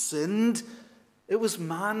who sinned, it was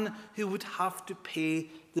man who would have to pay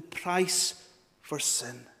the price for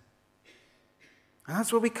sin. And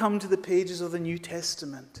that's where we come to the pages of the New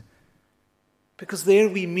Testament. Because there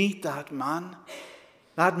we meet that man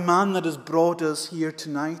that has brought us here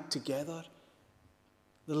tonight together.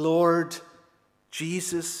 The Lord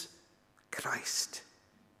Jesus Christ.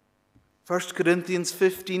 1 Corinthians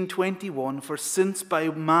 15:21, for since by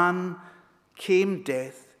man came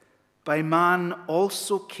death, by man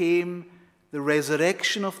also came the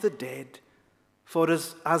resurrection of the dead. For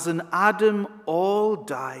as in Adam all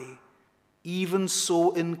die, even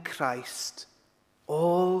so in Christ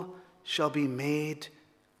all shall be made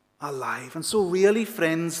alive. And so really,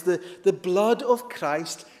 friends, the blood of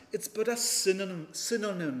Christ, it's but a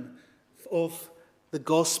synonym of the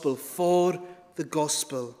gospel, for the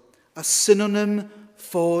gospel. A synonym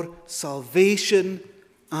for salvation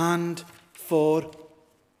and for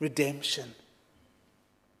redemption.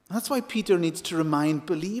 That's why Peter needs to remind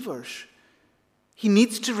believers. He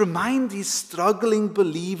needs to remind these struggling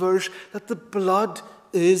believers that the blood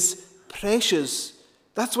is precious.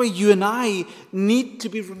 That's why you and I need to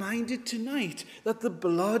be reminded tonight that the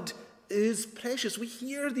blood is precious. We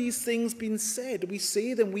hear these things being said. We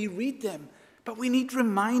say them, we read them. But we need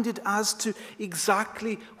reminded as to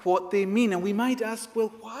exactly what they mean. And we might ask,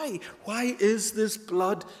 well, why? Why is this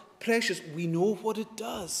blood precious? We know what it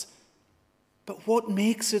does. But what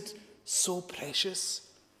makes it so precious?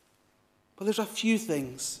 Well, there's a few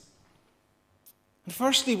things. And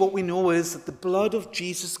firstly, what we know is that the blood of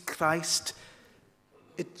Jesus Christ,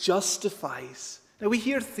 it justifies. Now, we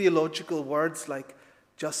hear theological words like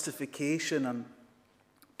justification, and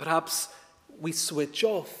perhaps we switch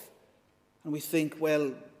off and we think,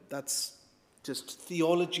 well, that's just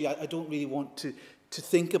theology. I don't really want to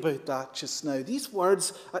think about that just now. These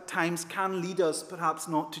words at times can lead us perhaps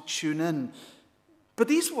not to tune in. But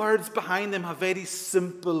these words behind them have very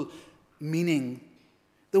simple meaning.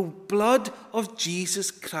 The blood of Jesus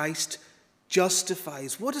Christ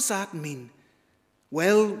justifies. What does that mean?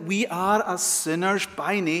 Well, we are, as sinners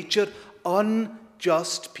by nature,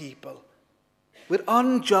 unjust people. We're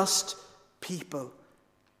unjust people.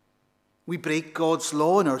 We break God's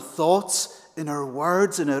law in our thoughts, in our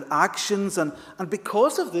words, in our actions, and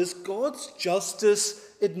because of this, God's justice,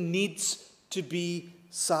 it needs to be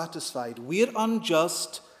satisfied. We're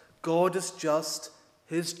unjust, God is just,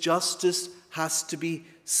 His justice has to be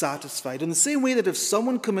satisfied. In the same way that if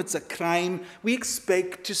someone commits a crime, we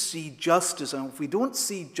expect to see justice, and if we don't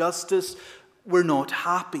see justice, we're not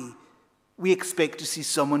happy. We expect to see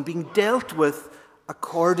someone being dealt with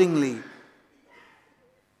accordingly.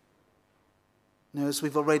 Now, as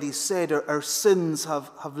we've already said, our sins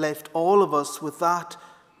have left all of us with that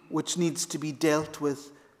which needs to be dealt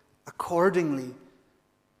with accordingly.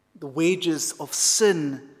 The wages of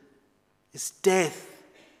sin is death.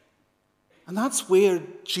 And that's where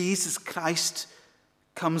Jesus Christ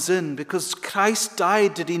comes in, because Christ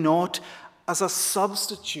died, did he not, as a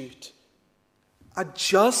substitute. A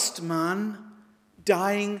just man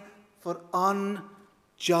dying for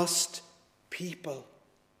unjust people.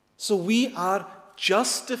 So we are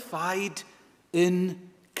justified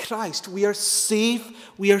in Christ. We are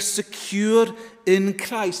safe, we are secure in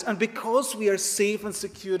Christ. And because we are safe and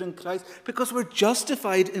secure in Christ, because we're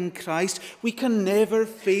justified in Christ, we can never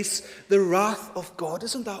face the wrath of God.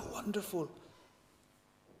 Isn't that wonderful?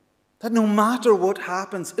 That no matter what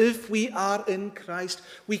happens, if we are in Christ,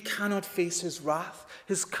 we cannot face His wrath,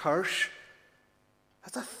 His curse.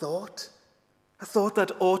 That's a thought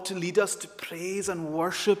that ought to lead us to praise and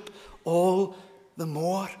worship all the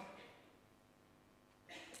more.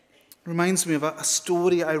 Reminds me of a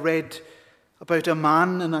story I read about a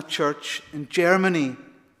man in a church in Germany.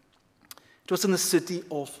 It was in the city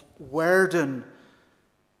of Werden.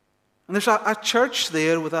 And there's a church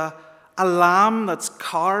there with a lamb that's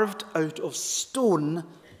carved out of stone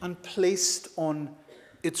and placed on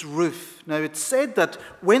its roof. Now, it's said that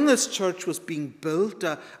when this church was being built,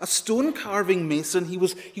 a stone carving mason, he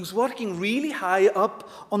was working really high up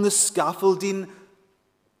on the scaffolding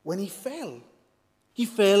when he fell. He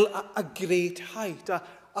fell a great height, a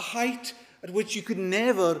height at which you could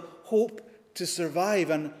never hope to survive.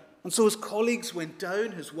 And so his colleagues went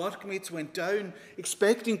down, his workmates went down,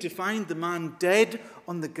 expecting to find the man dead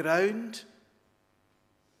on the ground.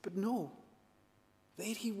 But no,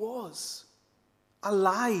 there he was,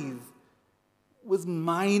 alive, with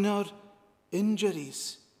minor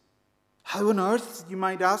injuries. How on earth, you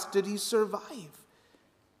might ask, did he survive?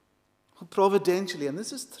 Well, providentially, and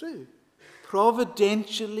this is true,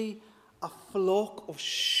 providentially, a flock of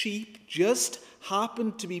sheep just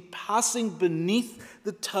happened to be passing beneath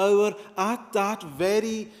the tower at that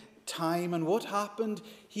very time. And what happened?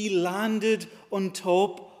 He landed on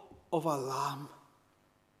top of a lamb.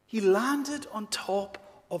 He landed on top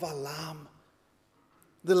of a lamb.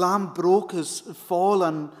 The lamb broke his fall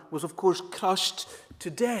and was, of course, crushed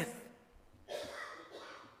to death.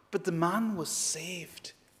 But the man was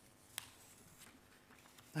saved.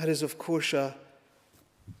 That is, of course, a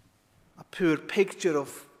poor picture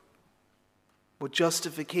of what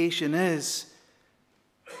justification is,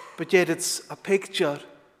 but yet it's a picture,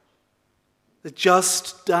 the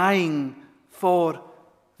just dying for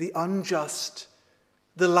the unjust,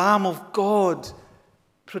 the Lamb of God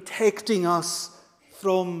protecting us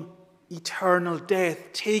from eternal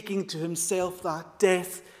death, taking to himself that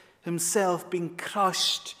death, himself being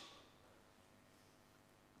crushed.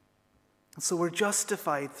 And so we're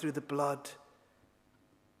justified through the blood.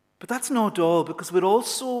 But that's not all, because we're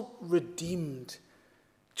also redeemed.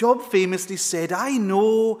 Job famously said, "I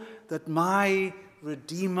know that my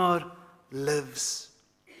Redeemer lives."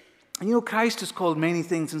 And you know, Christ is called many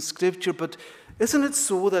things in Scripture, but isn't it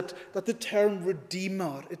so that the term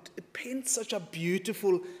Redeemer, it paints such a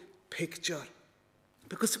beautiful picture?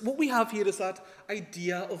 Because what we have here is that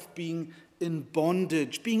idea of being in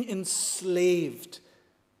bondage, being enslaved.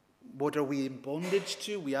 What are we in bondage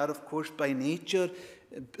to? We are, of course, by nature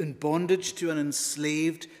in bondage to and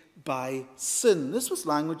enslaved by sin. This was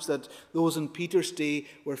language that those in Peter's day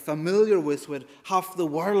were familiar with, where half the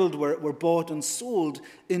world were bought and sold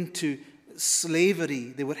into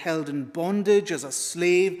slavery. They were held in bondage as a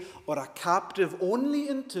slave or a captive only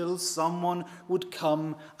until someone would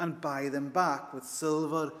come and buy them back with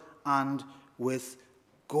silver and with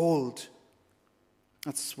gold.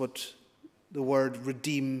 That's what the word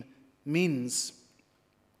redeem means.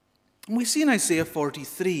 And we see in Isaiah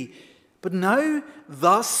 43, "But now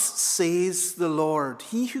thus says the Lord,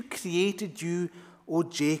 He who created you, O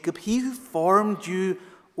Jacob, He who formed you,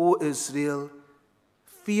 O Israel,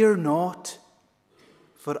 fear not,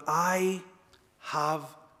 for I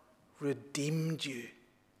have redeemed you."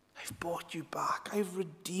 I've bought you back. I've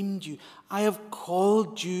redeemed you. I have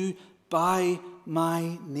called you by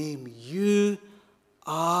my name. You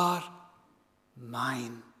are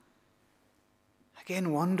mine.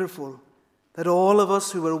 Again, wonderful that all of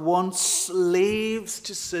us who were once slaves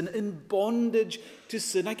to sin, in bondage to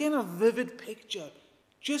sin, again a vivid picture,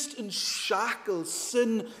 just in shackles,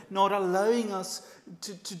 sin not allowing us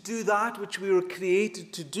to do that which we were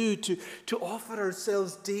created to do, to offer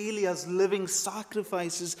ourselves daily as living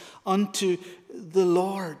sacrifices unto the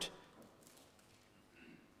Lord.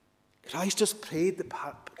 Christ has paid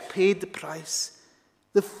the price,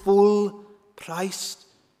 the full price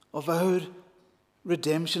of our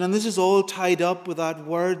redemption. And this is all tied up with that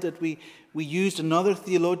word that we used, another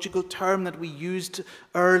theological term that we used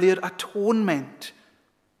earlier, atonement.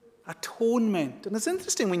 Atonement. And it's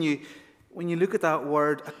interesting when you look at that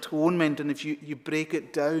word atonement, and if you break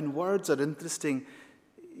it down, words are interesting.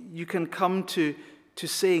 You can come to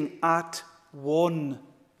saying at one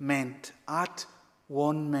meant. At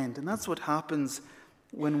one meant. And that's what happens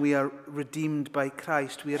when we are redeemed by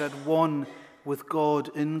Christ. We are at one with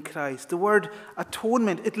God in Christ. The word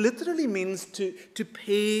atonement, it literally means to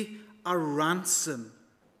pay a ransom.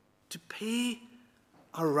 To pay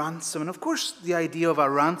a ransom. And of course, the idea of a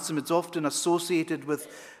ransom, it's often associated with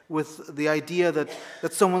the idea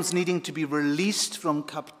that someone's needing to be released from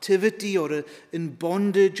captivity or in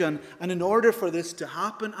bondage. And in order for this to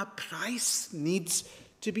happen, a price needs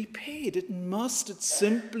to be paid. It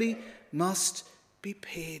simply must be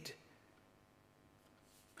paid.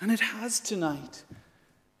 And it has tonight.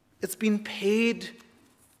 It's been paid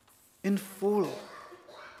in full.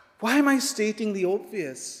 Why am I stating the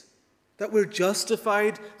obvious? That we're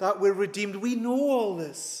justified, that we're redeemed. We know all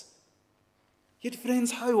this. Yet,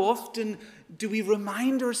 friends, how often do we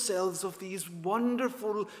remind ourselves of these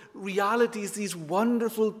wonderful realities, these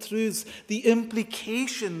wonderful truths, the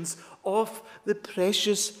implications of the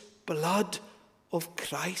precious blood of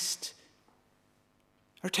Christ?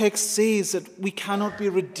 Our text says that we cannot be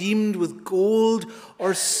redeemed with gold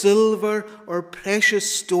or silver or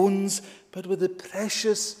precious stones, but with the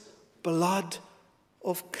precious blood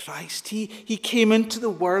of Christ. He came into the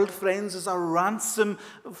world, friends, as a ransom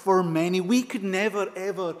for many. We could never,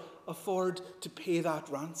 ever afford to pay that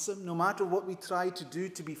ransom, no matter what we try to do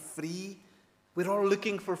to be free. We're all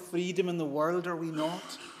looking for freedom in the world, are we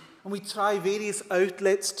not? And we try various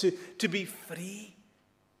outlets to be free.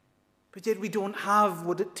 But yet we don't have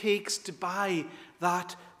what it takes to buy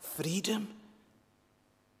that freedom.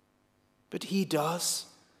 But He does.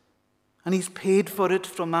 And He's paid for it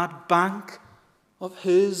from that bank of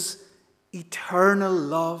His eternal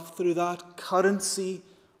love through that currency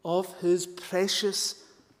of His precious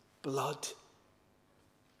blood.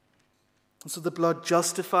 And so the blood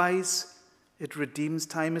justifies, it redeems,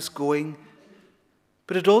 time is going,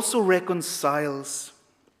 but it also reconciles.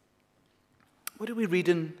 What do we read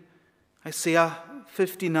in Isaiah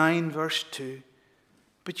 59 verse 2?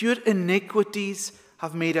 But your iniquities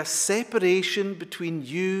have made a separation between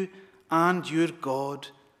you and your God,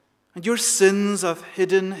 and your sins have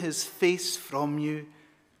hidden his face from you,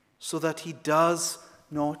 so that he does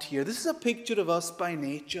not hear. This is a picture of us by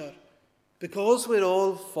nature. Because we're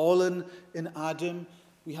all fallen in Adam,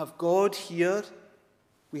 we have God here,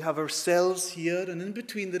 we have ourselves here, and in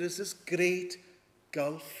between there is this great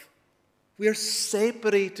gulf. We are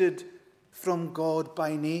separated from God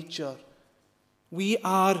by nature. We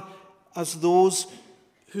are as those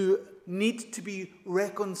who need to be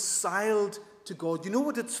reconciled to God. You know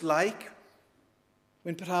what it's like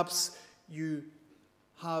when perhaps you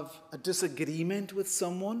have a disagreement with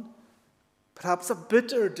someone, perhaps a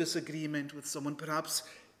bitter disagreement with someone, perhaps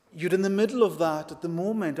you're in the middle of that at the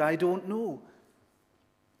moment, I don't know.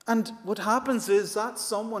 And what happens is that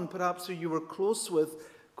someone perhaps who you were close with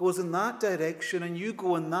goes in that direction and you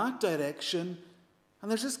go in that direction, and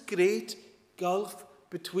there's this great gulf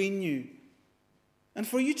between you. And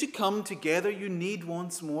for you to come together, you need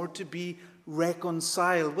once more to be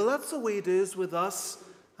reconciled. Well, that's the way it is with us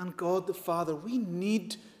and God the Father. We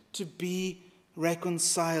need to be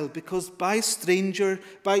reconciled because by nature,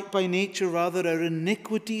 our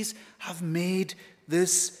iniquities have made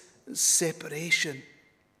this separation.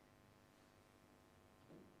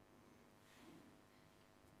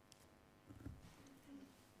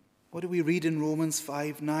 What do we read in Romans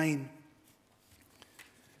 5:9?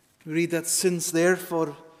 We read that since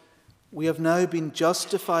therefore we have now been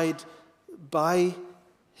justified by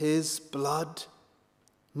his blood,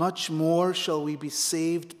 much more shall we be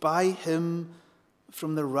saved by him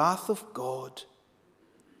from the wrath of God.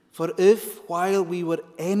 For if while we were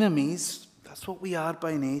enemies, that's what we are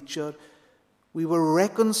by nature, we were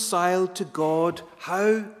reconciled to God,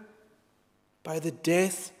 how? By the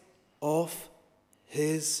death of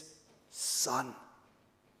his Son.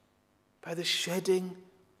 By the shedding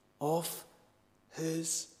of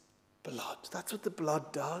his blood. That's what the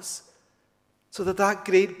blood does. So that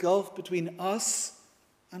great gulf between us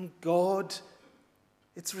and God,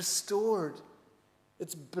 it's restored.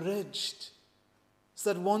 It's bridged.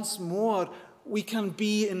 So that once more we can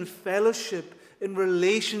be in fellowship, in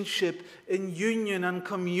relationship, in union and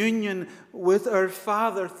communion with our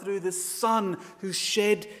Father through the Son who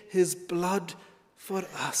shed his blood for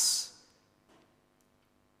us.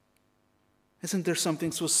 Isn't there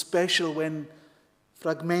something so special when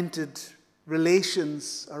fragmented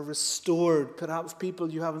relations are restored? Perhaps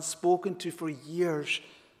people you haven't spoken to for years,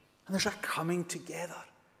 and there's a coming together.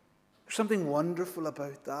 There's something wonderful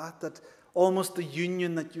about that almost the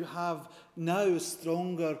union that you have now is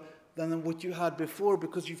stronger than what you had before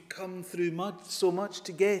because you've come through so much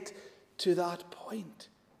to get to that point.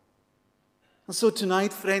 And so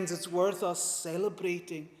tonight, friends, it's worth us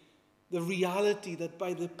celebrating the reality that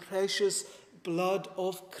by the precious blood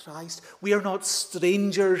of Christ, we are not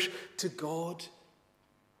strangers to God,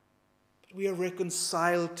 but we are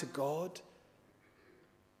reconciled to God.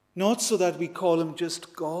 Not so that we call him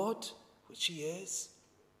just God, which he is,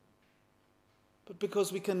 but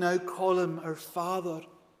because we can now call him our Father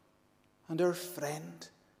and our friend.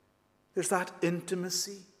 There's that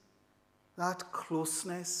intimacy, that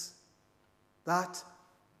closeness, that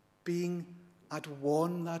being at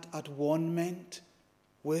one, that at one-ment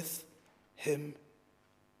with him.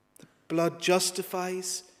 The blood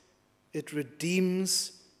justifies, it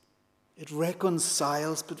redeems, it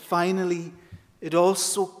reconciles, but finally it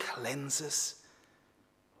also cleanses.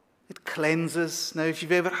 It cleanses. Now, if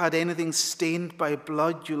you've ever had anything stained by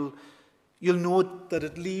blood, you'll know that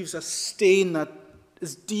it leaves a stain that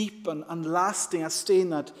is deep and lasting, a stain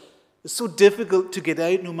that is so difficult to get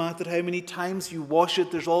out no matter how many times you wash it.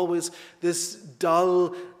 There's always this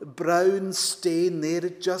dull brown stain there.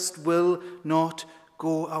 It just will not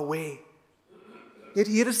go away. Yet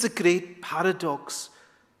here is the great paradox.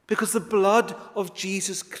 Because the blood of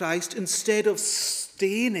Jesus Christ, instead of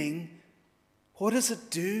staining, what does it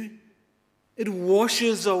do? It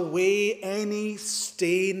washes away any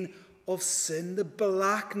stain of sin, the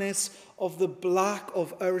blackness of the black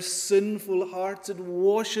of our sinful hearts. It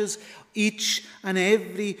washes each and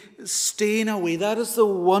every stain away. That is the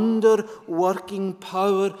wonder-working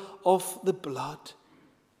power of the blood.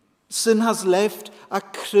 Sin has left a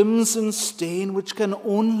crimson stain which can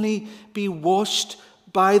only be washed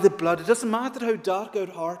by the blood. It doesn't matter how dark our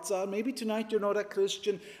hearts are. Maybe tonight you're not a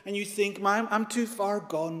Christian and you think, I'm too far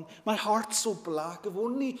gone. My heart's so black. If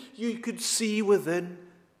only you could see within.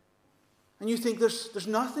 And you think there's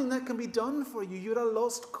nothing that can be done for you. You're a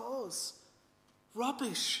lost cause.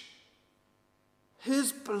 Rubbish.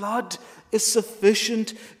 His blood is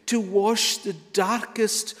sufficient to wash the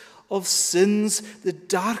darkest of sins, the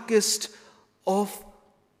darkest of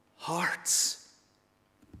hearts.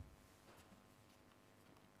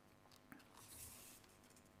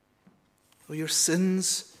 Though your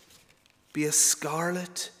sins be as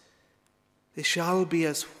scarlet, they shall be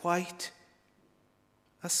as white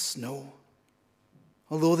as snow.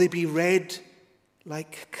 Although they be red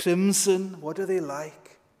like crimson, what are they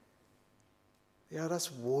like? They are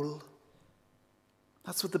as wool.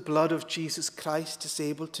 That's what the blood of Jesus Christ is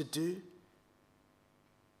able to do.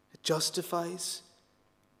 It justifies,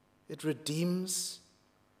 it redeems,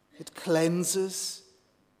 it cleanses,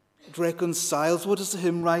 it reconciles. What does the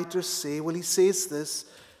hymn writer say? Well, he says this: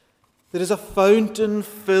 there is a fountain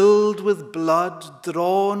filled with blood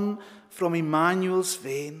drawn from Emmanuel's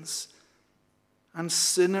veins, and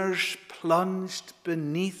sinners plunged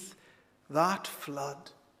beneath that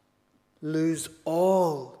flood lose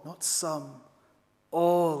all, not some,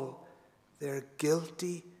 all their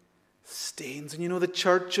guilty stains. And you know, the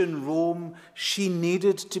church in Rome, she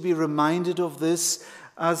needed to be reminded of this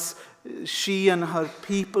as she and her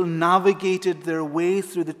people navigated their way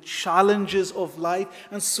through the challenges of life.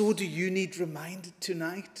 And so do you need reminded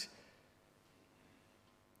tonight.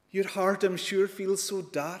 Your heart, I'm sure, feels so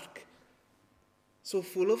dark, so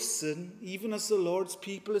full of sin, even as the Lord's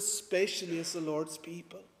people, especially as the Lord's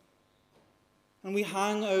people. And we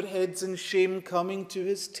hang our heads in shame coming to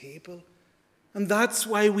his table. And that's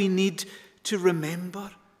why we need to remember.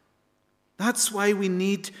 That's why we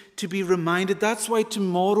need to be reminded. That's why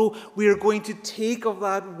tomorrow we are going to take of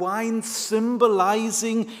that wine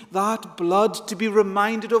symbolizing that blood, to be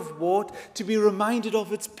reminded of what? To be reminded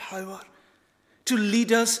of its power. To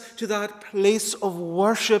lead us to that place of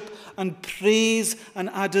worship and praise and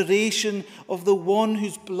adoration of the one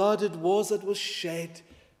whose blood it was that was shed,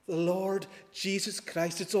 the Lord Jesus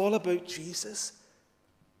Christ. It's all about Jesus.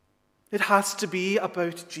 It has to be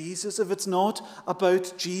about Jesus. If it's not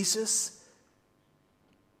about Jesus,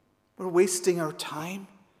 we're wasting our time.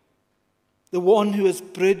 The one who has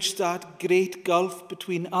bridged that great gulf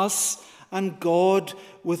between us and God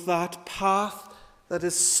with that path that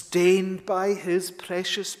is stained by his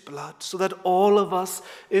precious blood, so that all of us,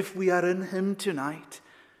 if we are in him tonight,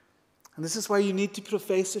 and this is why you need to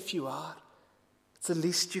profess if you are, it's the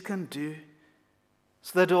least you can do,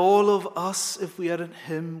 so that all of us, if we are in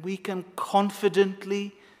him, we can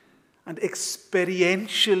confidently and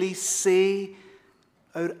experientially say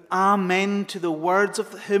our amen to the words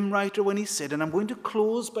of the hymn writer when he said, and I'm going to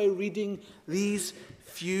close by reading these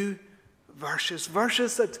few verses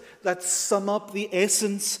that sum up the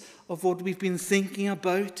essence of what we've been thinking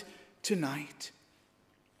about tonight.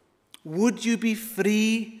 Would you be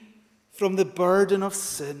free from the burden of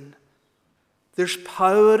sin? There's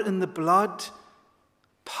power in the blood,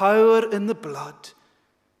 power in the blood.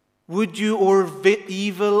 Would you o'er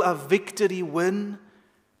evil a victory win?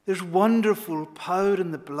 There's wonderful power in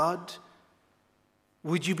the blood.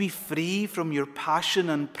 Would you be free from your passion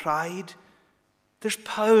and pride? There's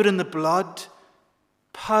power in the blood,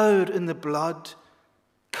 power in the blood.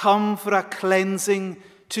 Come for a cleansing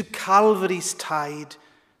to Calvary's tide.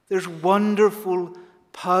 There's wonderful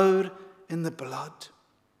power in the blood.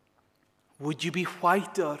 Would you be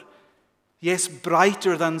whiter, yes,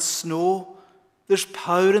 brighter than snow? There's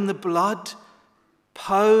power in the blood,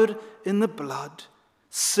 power in the blood.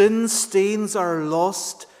 Sin stains are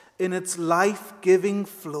lost in its life-giving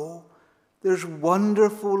flow. There's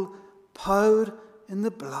wonderful power in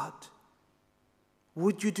the blood.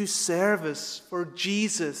 Would you do service for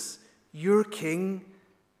Jesus, your King?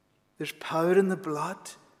 There's power in the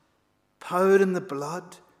blood, power in the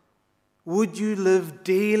blood. Would you live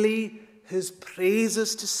daily his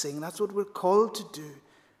praises to sing? That's what we're called to do.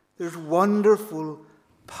 There's wonderful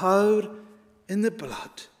power in the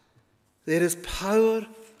blood. There is power,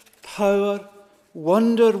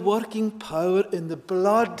 wonder-working power in the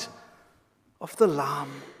blood of the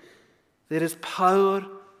Lamb. There is power,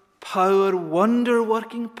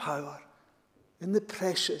 wonder-working power in the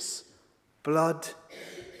precious blood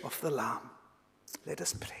of the Lamb. Let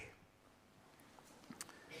us pray.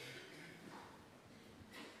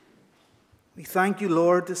 We thank you,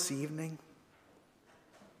 Lord, this evening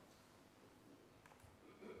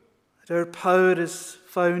that our power is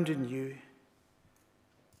found in you.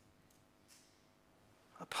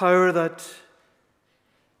 A power that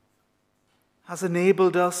has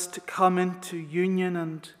enabled us to come into union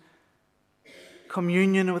and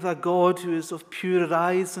communion with a God who is of purer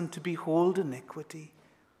eyes and to behold iniquity.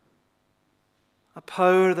 A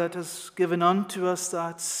power that has given unto us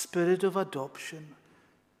that spirit of adoption,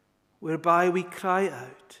 whereby we cry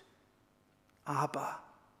out, Abba,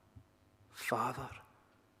 Father.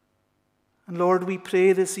 And Lord, we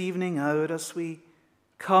pray this evening hour as we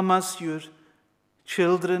come as your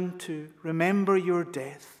children to remember your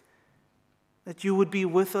death, that you would be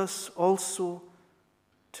with us also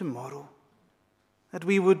tomorrow. that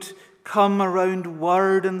we would come around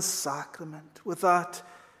word and sacrament with that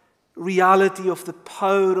reality of the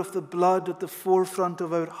power of the blood at the forefront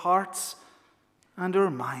of our hearts and our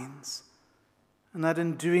minds, and that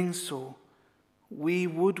in doing so we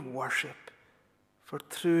would worship, for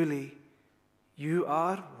truly you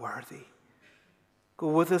are worthy. Go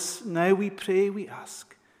with us now, we pray, we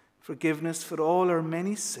ask forgiveness for all our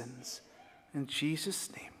many sins. In Jesus'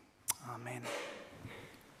 name, amen.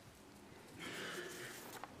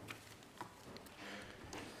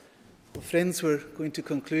 Well, friends, we're going to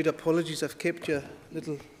conclude. Apologies, I've kept you a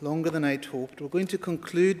little longer than I'd hoped. We're going to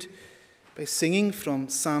conclude by singing from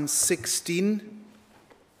Psalm 16.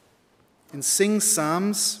 In Sing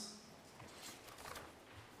Psalms,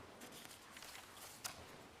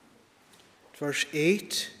 verse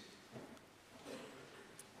 8.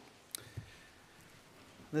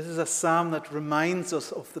 This is a psalm that reminds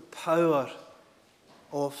us of the power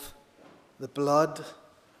of the blood,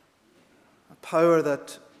 a power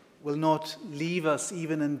that will not leave us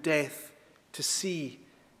even in death to see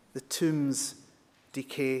the tombs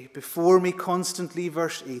decay. Before me constantly,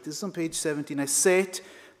 verse 8, this is on page 17, I set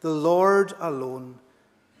the Lord alone.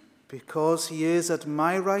 Because he is at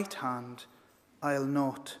my right hand, I'll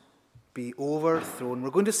not be overthrown. We're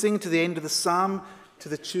going to sing to the end of the psalm to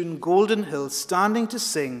the tune Golden Hill, standing to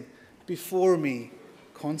sing before me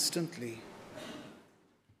constantly.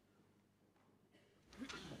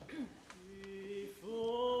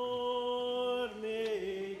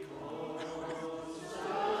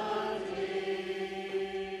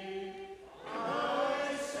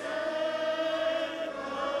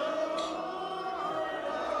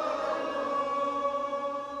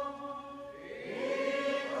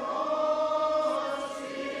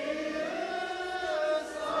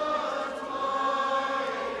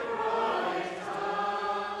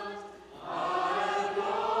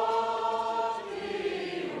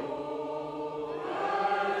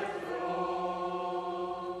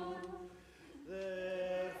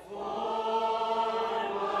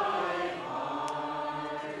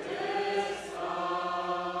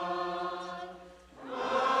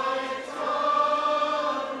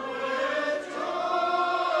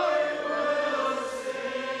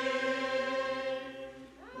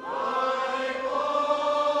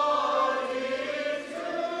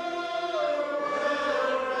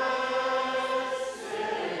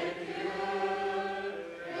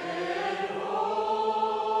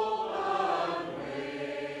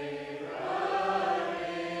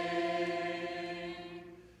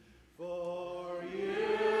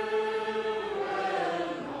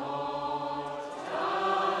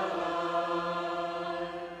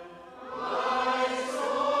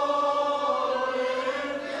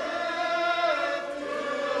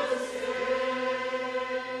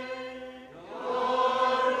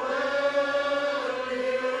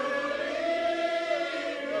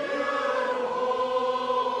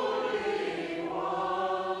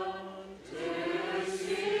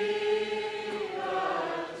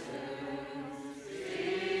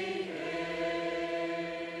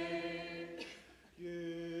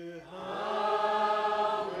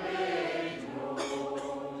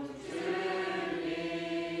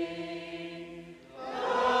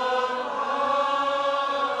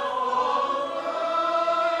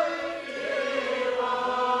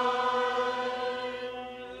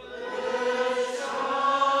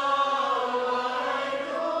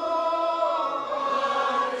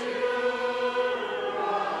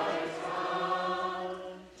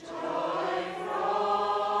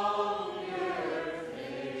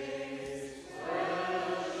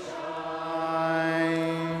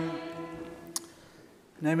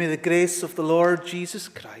 Now may the grace of the Lord Jesus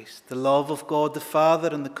Christ, the love of God the Father,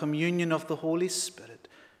 and the communion of the Holy Spirit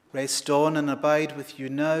rest on and abide with you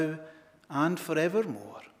now and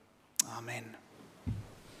forevermore. Amen.